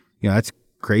in. That's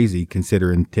crazy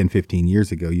considering 10, 15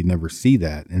 years ago, you'd never see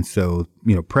that. And so,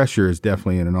 pressure is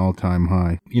definitely at an all-time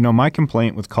high. My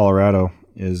complaint with Colorado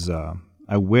is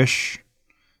I wish,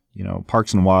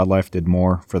 Parks and Wildlife did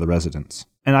more for the residents.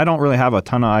 And I don't really have a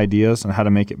ton of ideas on how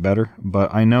to make it better,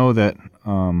 but I know that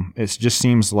it just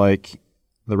seems like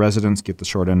the residents get the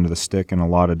short end of the stick in a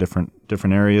lot of different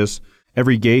areas.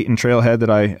 Every gate and trailhead that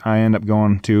I end up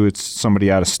going to, it's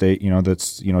somebody out of state.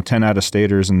 That's 10 out of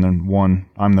staters, and then one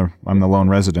I'm the lone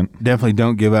resident. Definitely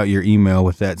don't give out your email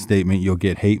with that statement. You'll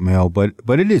get hate mail. But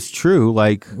it is true.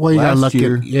 Like, well, you gotta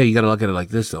look at it like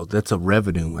this though. That's a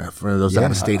revenue for those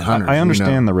out of state hunters. I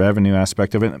understand the revenue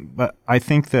aspect of it, but I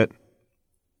think that,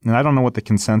 and I don't know what the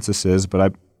consensus is,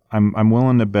 but I'm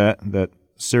willing to bet that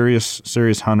serious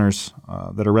hunters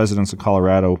that are residents of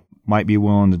Colorado might be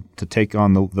willing to take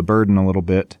on the burden a little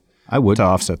bit. I would. To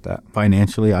offset that.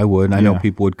 Financially, I would. I know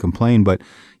people would complain, but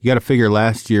you got to figure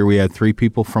last year we had 3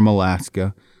 people from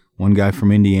Alaska, 1 guy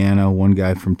from Indiana, 1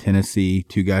 guy from Tennessee,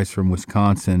 2 guys from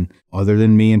Wisconsin. Other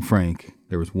than me and Frank,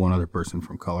 there was 1 other person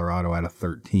from Colorado out of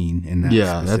 13 in that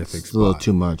specific that's spot. A little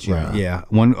too much. Right.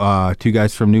 Yeah. 2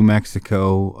 guys from New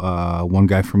Mexico, 1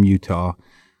 guy from Utah.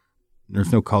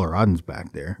 There's no Coloradans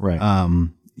back there. Right.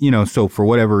 So for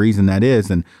whatever reason that is,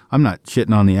 and I'm not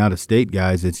shitting on the out-of-state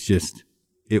guys, it's just,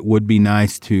 it would be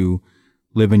nice to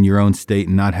live in your own state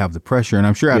and not have the pressure. And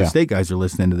I'm sure out-of-state guys are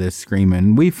listening to this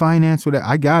screaming, we finance what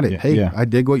I got it. I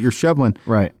dig what you're shoveling.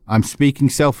 Right. I'm speaking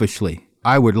selfishly.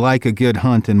 I would like a good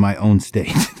hunt in my own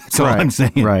state. That's all I'm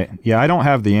saying. Right. Yeah, I don't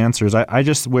have the answers. I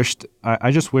just wish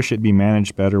it'd be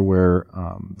managed better where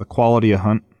the quality of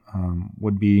hunt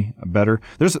would be better.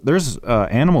 There's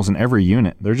animals in every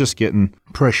unit. They're just getting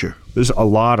pressure. There's a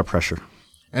lot of pressure.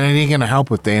 And it ain't going to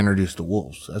help if they introduce the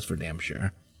wolves. That's for damn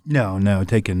sure. No.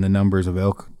 Taking the numbers of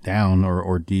elk down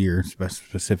or deer,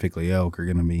 specifically elk, are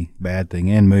going to be a bad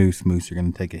thing. And moose. Moose are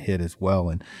going to take a hit as well.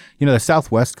 And, the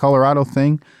Southwest Colorado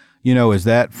thing, is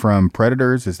that from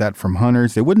predators? Is that from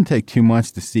hunters? It wouldn't take too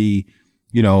much to see,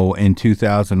 in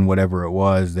 2000, whatever it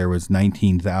was, there was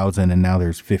 19,000 and now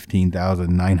there's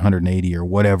 15,980 or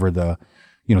whatever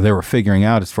they were figuring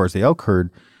out as far as the elk herd.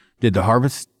 Did the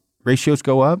harvest ratios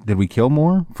go up? Did we kill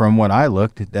more? From what I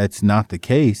looked, that's not the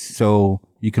case. So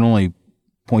you can only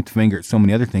point the finger at so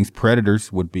many other things.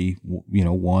 Predators would be,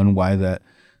 one, why the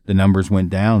numbers went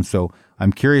down. So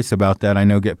I'm curious about that. I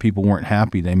know people weren't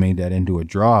happy they made that into a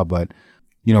draw, but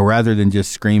rather than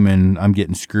just screaming, I'm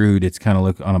getting screwed, it's kind of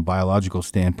look on a biological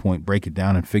standpoint, break it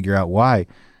down and figure out why.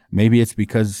 Maybe it's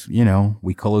because,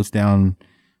 we closed down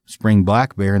spring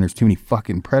black bear and there's too many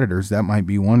fucking predators. That might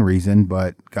be one reason,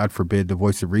 but God forbid the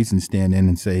voice of reason stand in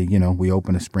and say, we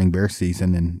open a spring bear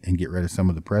season and get rid of some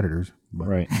of the predators. But,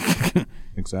 right.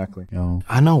 Exactly.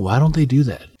 I know. Why don't they do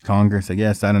that? Congress, I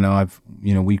guess. I don't know.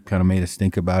 We kind of made us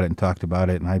think about it and talked about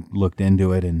it, and I looked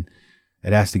into it, and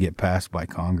it has to get passed by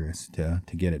Congress to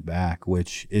get it back,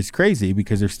 which is crazy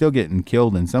because they're still getting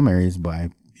killed in some areas by,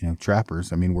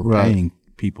 trappers. I mean, we're paying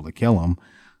people to kill them.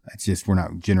 It's just we're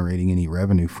not generating any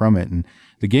revenue from it. And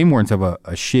the game wardens have a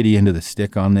shitty end of the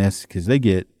stick on this because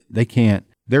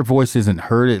their voice isn't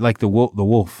heard. Like the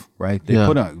wolf, right?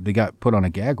 They got put on a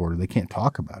gag order. They can't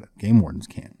talk about it. Game wardens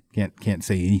can't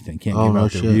say anything, can't give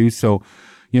out their views. So,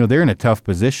 they're in a tough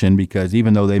position because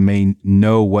even though they may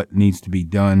know what needs to be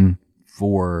done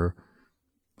for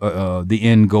the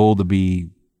end goal to be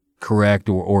correct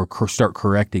or start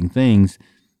correcting things,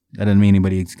 that doesn't mean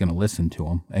anybody's going to listen to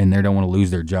them. And they don't want to lose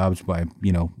their jobs by,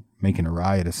 making a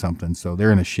riot of something. So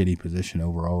they're in a shitty position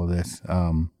over all of this.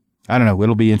 I don't know.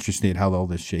 It'll be interesting how all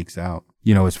this shakes out.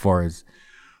 As far as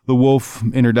the wolf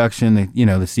introduction,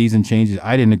 the season changes.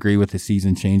 I didn't agree with the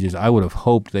season changes. I would have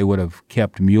hoped they would have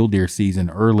kept mule deer season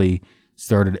early,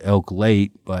 started elk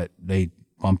late, but they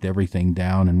bumped everything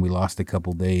down and we lost a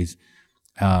couple days.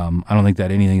 I don't think that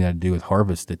had anything to do with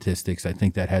harvest statistics. I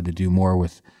think that had to do more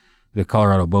with the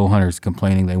Colorado bow hunters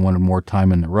complaining they wanted more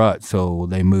time in the rut, so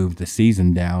they moved the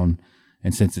season down.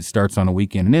 And since it starts on a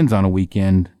weekend and ends on a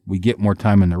weekend, we get more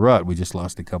time in the rut. We just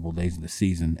lost a couple days of the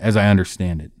season, as I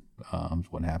understand it. Is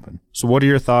what happened. So what are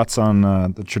your thoughts on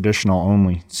the traditional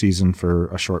only season for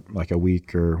a short, like a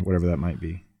week or whatever that might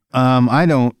be?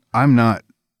 I'm not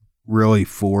really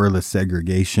for the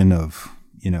segregation of,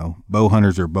 bow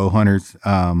hunters or bow hunters.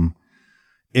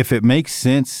 If it makes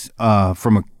sense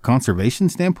from a conservation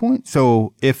standpoint,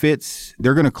 so if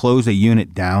they're going to close a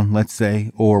unit down, let's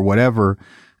say, or whatever,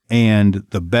 and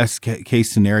the best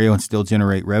case scenario and still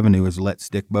generate revenue is let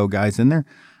stick bow guys in there,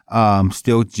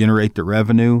 still generate the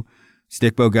revenue.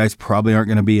 Stick bow guys probably aren't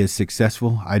going to be as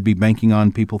successful. I'd be banking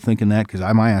on people thinking that because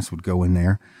my ass would go in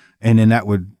there. And then that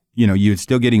would, you'd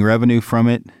still getting revenue from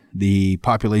it. The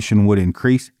population would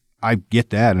increase. I get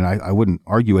that, and I wouldn't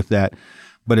argue with that.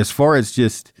 But as far as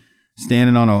just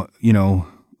standing on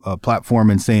a platform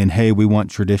and saying, hey, we want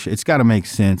tradition, it's got to make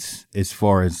sense as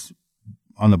far as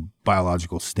on the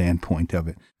biological standpoint of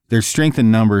it. There's strength in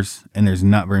numbers, and there's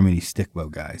not very many stick bow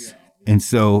guys. And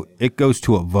so it goes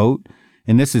to a vote.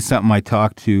 And this is something I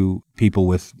talk to people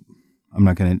with, I'm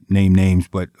not going to name names,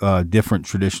 but different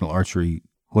traditional archery,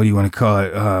 what do you want to call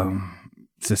it,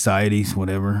 societies,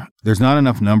 whatever. There's not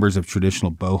enough numbers of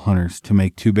traditional bow hunters to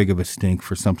make too big of a stink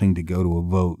for something to go to a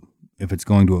vote if it's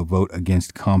going to a vote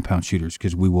against compound shooters,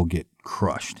 because we will get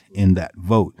crushed in that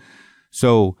vote.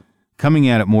 So coming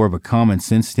at it more of a common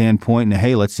sense standpoint, and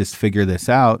hey, let's just figure this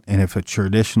out. And if a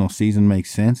traditional season makes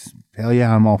sense, hell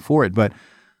yeah, I'm all for it. But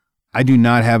I do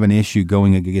not have an issue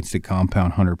going against a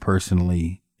compound hunter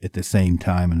personally at the same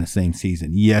time in the same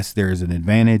season. Yes, there is an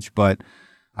advantage, but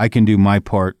I can do my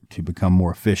part to become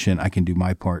more efficient. I can do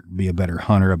my part, be a better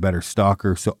hunter, a better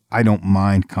stalker. So I don't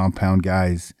mind compound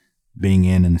guys being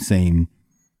in the same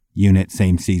unit,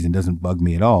 same season. Doesn't bug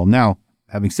me at all. Now,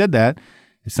 having said that,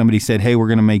 if somebody said, hey, we're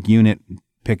going to make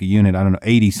pick a unit, I don't know,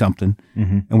 80 something,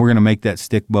 and we're going to make that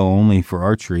stick bow only for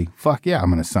archery, fuck yeah, I'm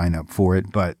going to sign up for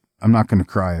it. But I'm not going to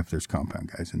cry if there's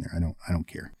compound guys in there. I don't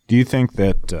care. Do you think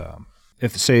that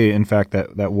if, say, in fact,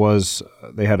 that was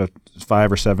they had a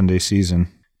 5 or 7 day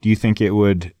season, do you think it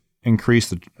would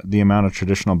increase the amount of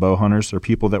traditional bow hunters or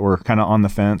people that were kind of on the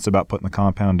fence about putting the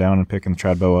compound down and picking the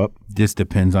trad bow up? This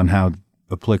depends on how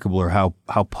applicable or how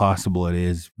possible it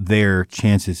is. Their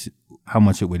chances, how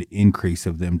much it would increase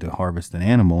of them to harvest an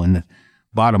animal. And the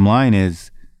bottom line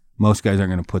is, most guys aren't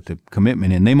going to put the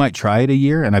commitment in. They might try it a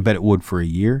year, and I bet it would for a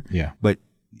year. Yeah. But,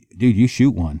 dude, you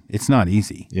shoot one. It's not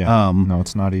easy. Yeah. No,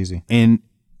 it's not easy. And,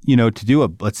 to do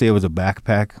let's say it was a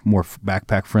more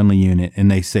backpack-friendly unit, and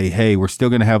they say, hey, we're still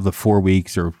going to have the 4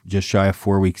 weeks or just shy of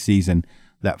 4-week season.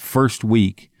 That first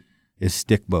week is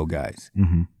stick bow guys.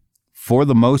 Mm-hmm. For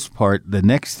the most part, the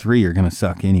next 3 are going to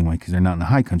suck anyway because they're not in the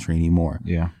high country anymore.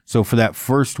 Yeah. So for that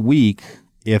first week,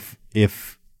 if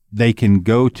they can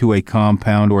go to a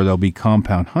compound or there'll be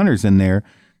compound hunters in there,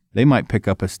 they might pick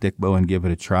up a stick bow and give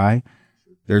it a try.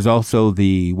 There's also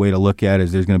the way to look at it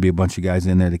is there's going to be a bunch of guys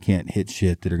in there that can't hit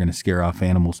shit that are going to scare off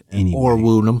animals anyway. Or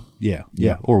wound them. Yeah,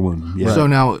 or wound them. Yeah. So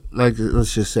now,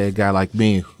 let's just say a guy like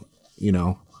me,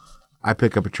 I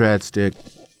pick up a trad stick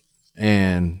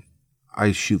and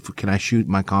I shoot can I shoot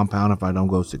my compound if I don't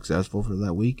go successful for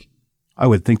that week? I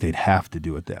would think they'd have to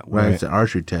do it that way. Right, it's an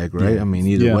archery tag, right? Yeah. I mean,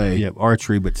 either way. Yeah,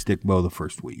 archery, but stick bow the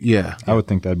first week. Yeah. I would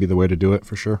think that'd be the way to do it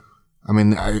for sure. I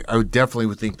mean, I would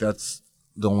definitely think that's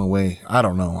the only way. I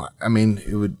don't know. I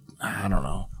mean, I don't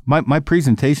know. My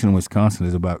presentation in Wisconsin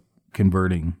is about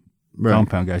converting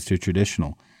compound guys to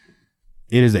traditional.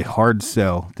 It is a hard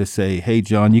sell to say, hey,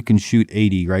 John, you can shoot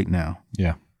 80 right now.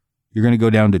 Yeah. You're going to go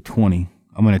down to 20.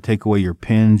 I'm going to take away your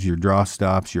pins, your draw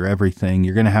stops, your everything.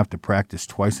 You're going to have to practice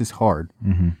twice as hard.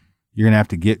 Mm-hmm. You're going to have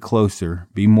to get closer,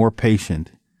 be more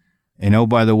patient. And oh,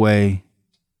 by the way,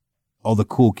 all the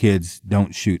cool kids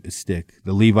don't shoot a stick.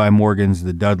 The Levi Morgans,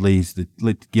 the Dudleys, the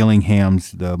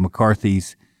Gillinghams, the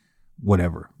McCarthys,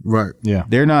 whatever. Right. Yeah.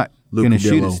 They're not going to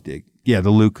shoot a stick. Yeah,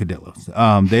 the Luke Cadillos.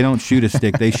 They don't shoot a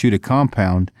stick. They shoot a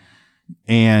compound.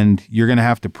 And you're going to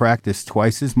have to practice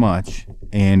twice as much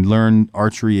and learn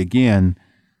archery again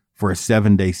for a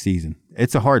 7-day season.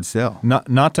 It's a hard sell.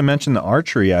 Not to mention the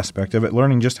archery aspect of it,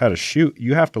 learning just how to shoot.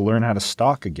 You have to learn how to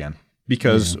stalk again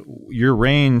because your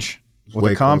range with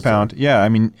way a compound, I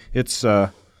mean, it's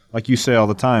like you say all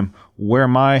the time, where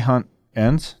my hunt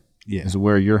ends is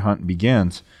where your hunt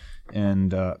begins.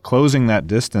 And closing that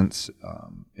distance,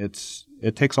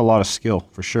 it takes a lot of skill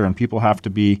for sure. And people have to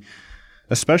be,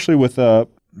 especially with,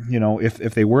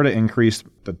 if they were to increase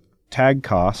the tag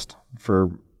cost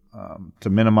for to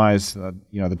minimize,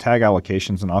 the tag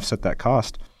allocations and offset that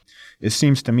cost, it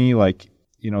seems to me like,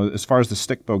 as far as the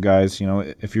stick bow guys,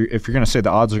 if you're going to say the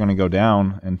odds are going to go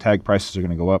down and tag prices are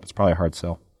going to go up, it's probably a hard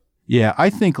sell. Yeah, I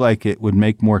think like it would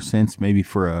make more sense maybe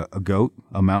for a goat,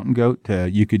 a mountain goat.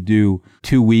 You could do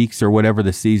 2 weeks or whatever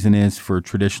the season is for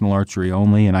traditional archery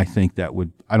only, and I think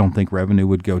I don't think revenue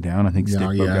would go down. I think stick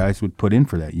bow guys would put in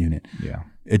for that unit. Yeah.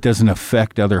 It doesn't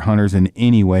affect other hunters in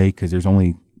any way because there's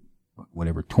only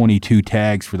 22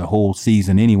 tags for the whole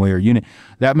season anyway or unit.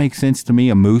 That makes sense to me.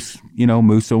 A moose,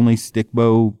 moose only stick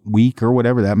bow week or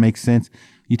whatever, that makes sense.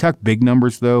 You talk big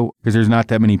numbers though, because there's not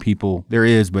that many people. There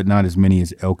is, but not as many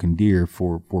as elk and deer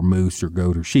for moose or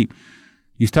goat or sheep.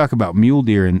 You talk about mule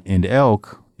deer and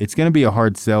elk, it's going to be a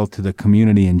hard sell to the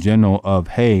community in general of,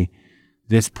 hey,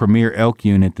 this premier elk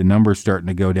unit, the number's starting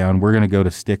to go down. We're going to go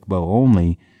to stick bow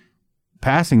only.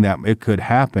 Passing that, it could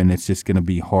happen. It's just going to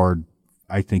be hard,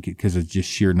 I think, because of just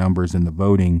sheer numbers and the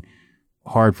voting.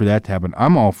 Hard for that to happen.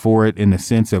 I'm all for it in the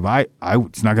sense of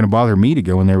it's not going to bother me to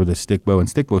go in there with a stick bow and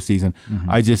stick bow season.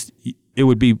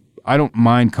 Mm-hmm. I don't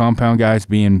mind compound guys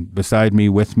being beside me,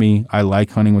 with me. I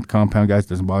like hunting with compound guys.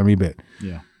 Doesn't bother me a bit.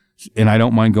 Yeah. And I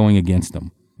don't mind going against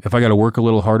them. If I got to work a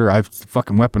little harder, I've the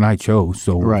fucking weapon I chose.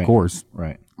 So of course.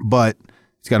 Right. But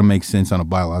it's got to make sense on a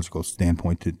biological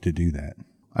standpoint to do that.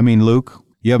 I mean, Luke,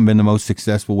 you haven't been the most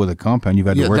successful with a compound. You've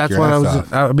had to work your ass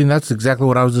off. I mean, that's exactly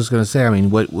what I was just going to say. I mean,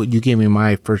 what you gave me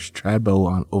my first trad bow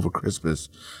on over Christmas.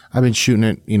 I've been shooting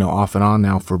it, off and on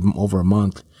now for over a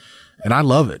month, and I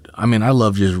love it. I mean, I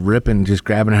love just ripping, just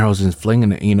grabbing arrows and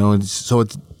flinging it. So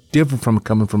it's different from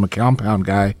coming from a compound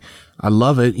guy. I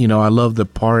love it. I love the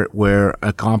part where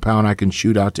a compound I can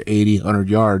shoot out to 80, 100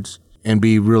 yards and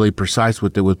be really precise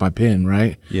with it with my pin,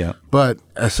 right? Yeah. But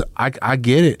I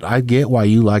get it. I get why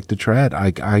you like the trad.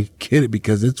 I get it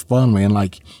because it's fun, man.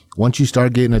 Like once you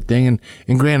start getting a thing,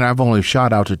 and granted, I've only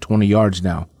shot out to 20 yards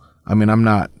now. I mean, I'm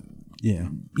not,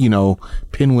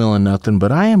 pinwheeling nothing,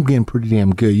 but I am getting pretty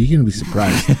damn good. You're gonna be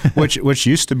surprised. which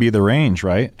used to be the range,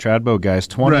 right? Trad bow guys,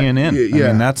 20 and in. Yeah. I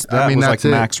mean, that was like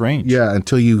max range. Yeah,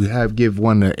 until you give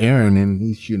one to Aaron and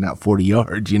he's shooting out 40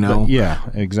 yards. But yeah,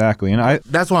 exactly. And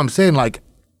that's what I'm saying. Like,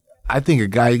 I think a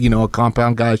guy, a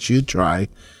compound guy should try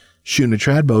shooting a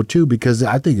trad bow too because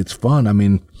I think it's fun. I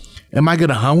mean, am I going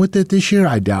to hunt with it this year?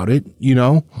 I doubt it.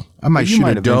 I might shoot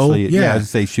a doe. Yeah, I'd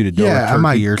say shoot a doe or turkey I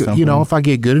might, or something. If I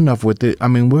get good enough with it. I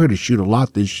mean, we're going to shoot a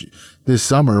lot this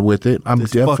summer with it.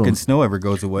 This fucking snow ever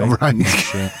goes away. Right.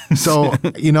 So,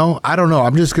 I don't know.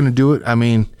 I'm just going to do it. I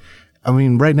mean,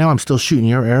 right now I'm still shooting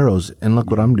your arrows, and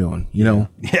look what I'm doing.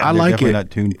 I like it.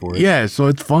 Not tuned for it. Yeah, so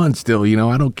it's fun still.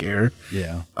 I don't care.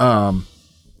 Yeah.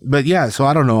 But yeah, so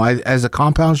I don't know. As a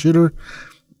compound shooter,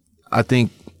 I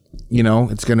think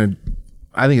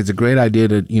I think it's a great idea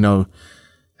to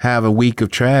have a week of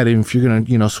trad, and if you're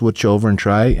gonna switch over and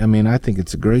try. I mean, I think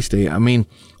it's a great state. I mean,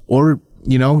 or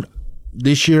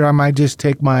this year I might just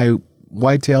take my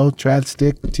whitetail trad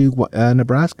stick to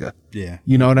Nebraska. Yeah.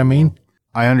 You know what I mean?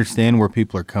 I understand where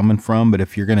people are coming from, but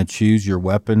if you're going to choose your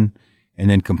weapon and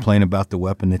then complain about the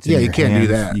weapon that's in your you can't hands,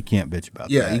 do that. You can't bitch about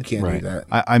that. Yeah, you can't do that.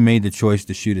 I made the choice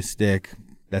to shoot a stick.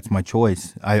 That's my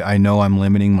choice. I know I'm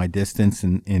limiting my distance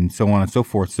and so on and so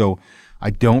forth. So I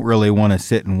don't really want to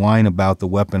sit and whine about the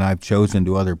weapon I've chosen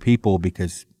to other people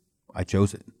because I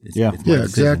chose it. It's my decision.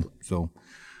 Exactly. So,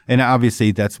 and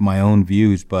obviously that's my own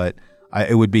views, but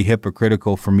it would be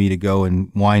hypocritical for me to go and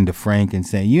whine to Frank and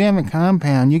say, you haven't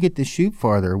compound, you get to shoot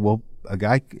farther. Well, a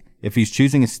guy, if he's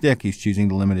choosing a stick, he's choosing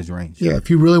to limit his range. Yeah, if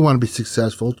you really want to be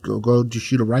successful, go just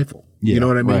shoot a rifle. Yeah, you know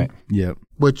what I mean? Right. Yeah.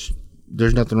 Which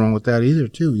there's nothing wrong with that either,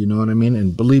 too. You know what I mean?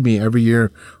 And believe me, every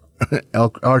year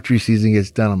elk archery season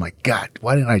gets done, I'm like, God,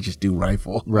 why didn't I just do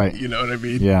rifle? Right. You know what I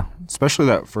mean? Yeah. Especially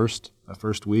that first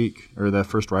week or that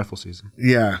first rifle season.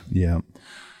 Yeah. Yeah.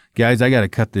 Guys, I got to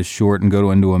cut this short and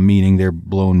go into a meeting. They're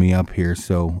blowing me up here.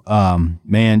 So,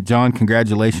 man, John,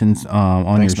 congratulations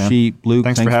on your sheep. Luke,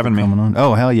 thanks for having me. Coming on.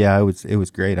 Oh, hell yeah. It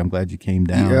was great. I'm glad you came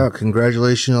down. Yeah,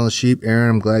 congratulations on the sheep. Aaron,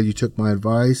 I'm glad you took my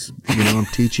advice. I'm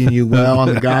teaching you well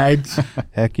on the guides.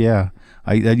 Heck yeah.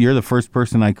 You're the first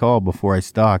person I call before I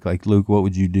stock. Like, Luke, what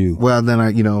would you do? Well, then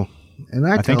I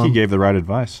think he gave the right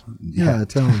advice. Yeah,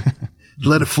 tell him.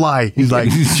 Let it fly. He's like,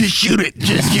 just shoot it.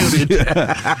 Just shoot it.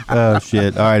 Oh,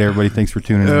 shit. All right, everybody. Thanks for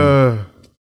tuning in.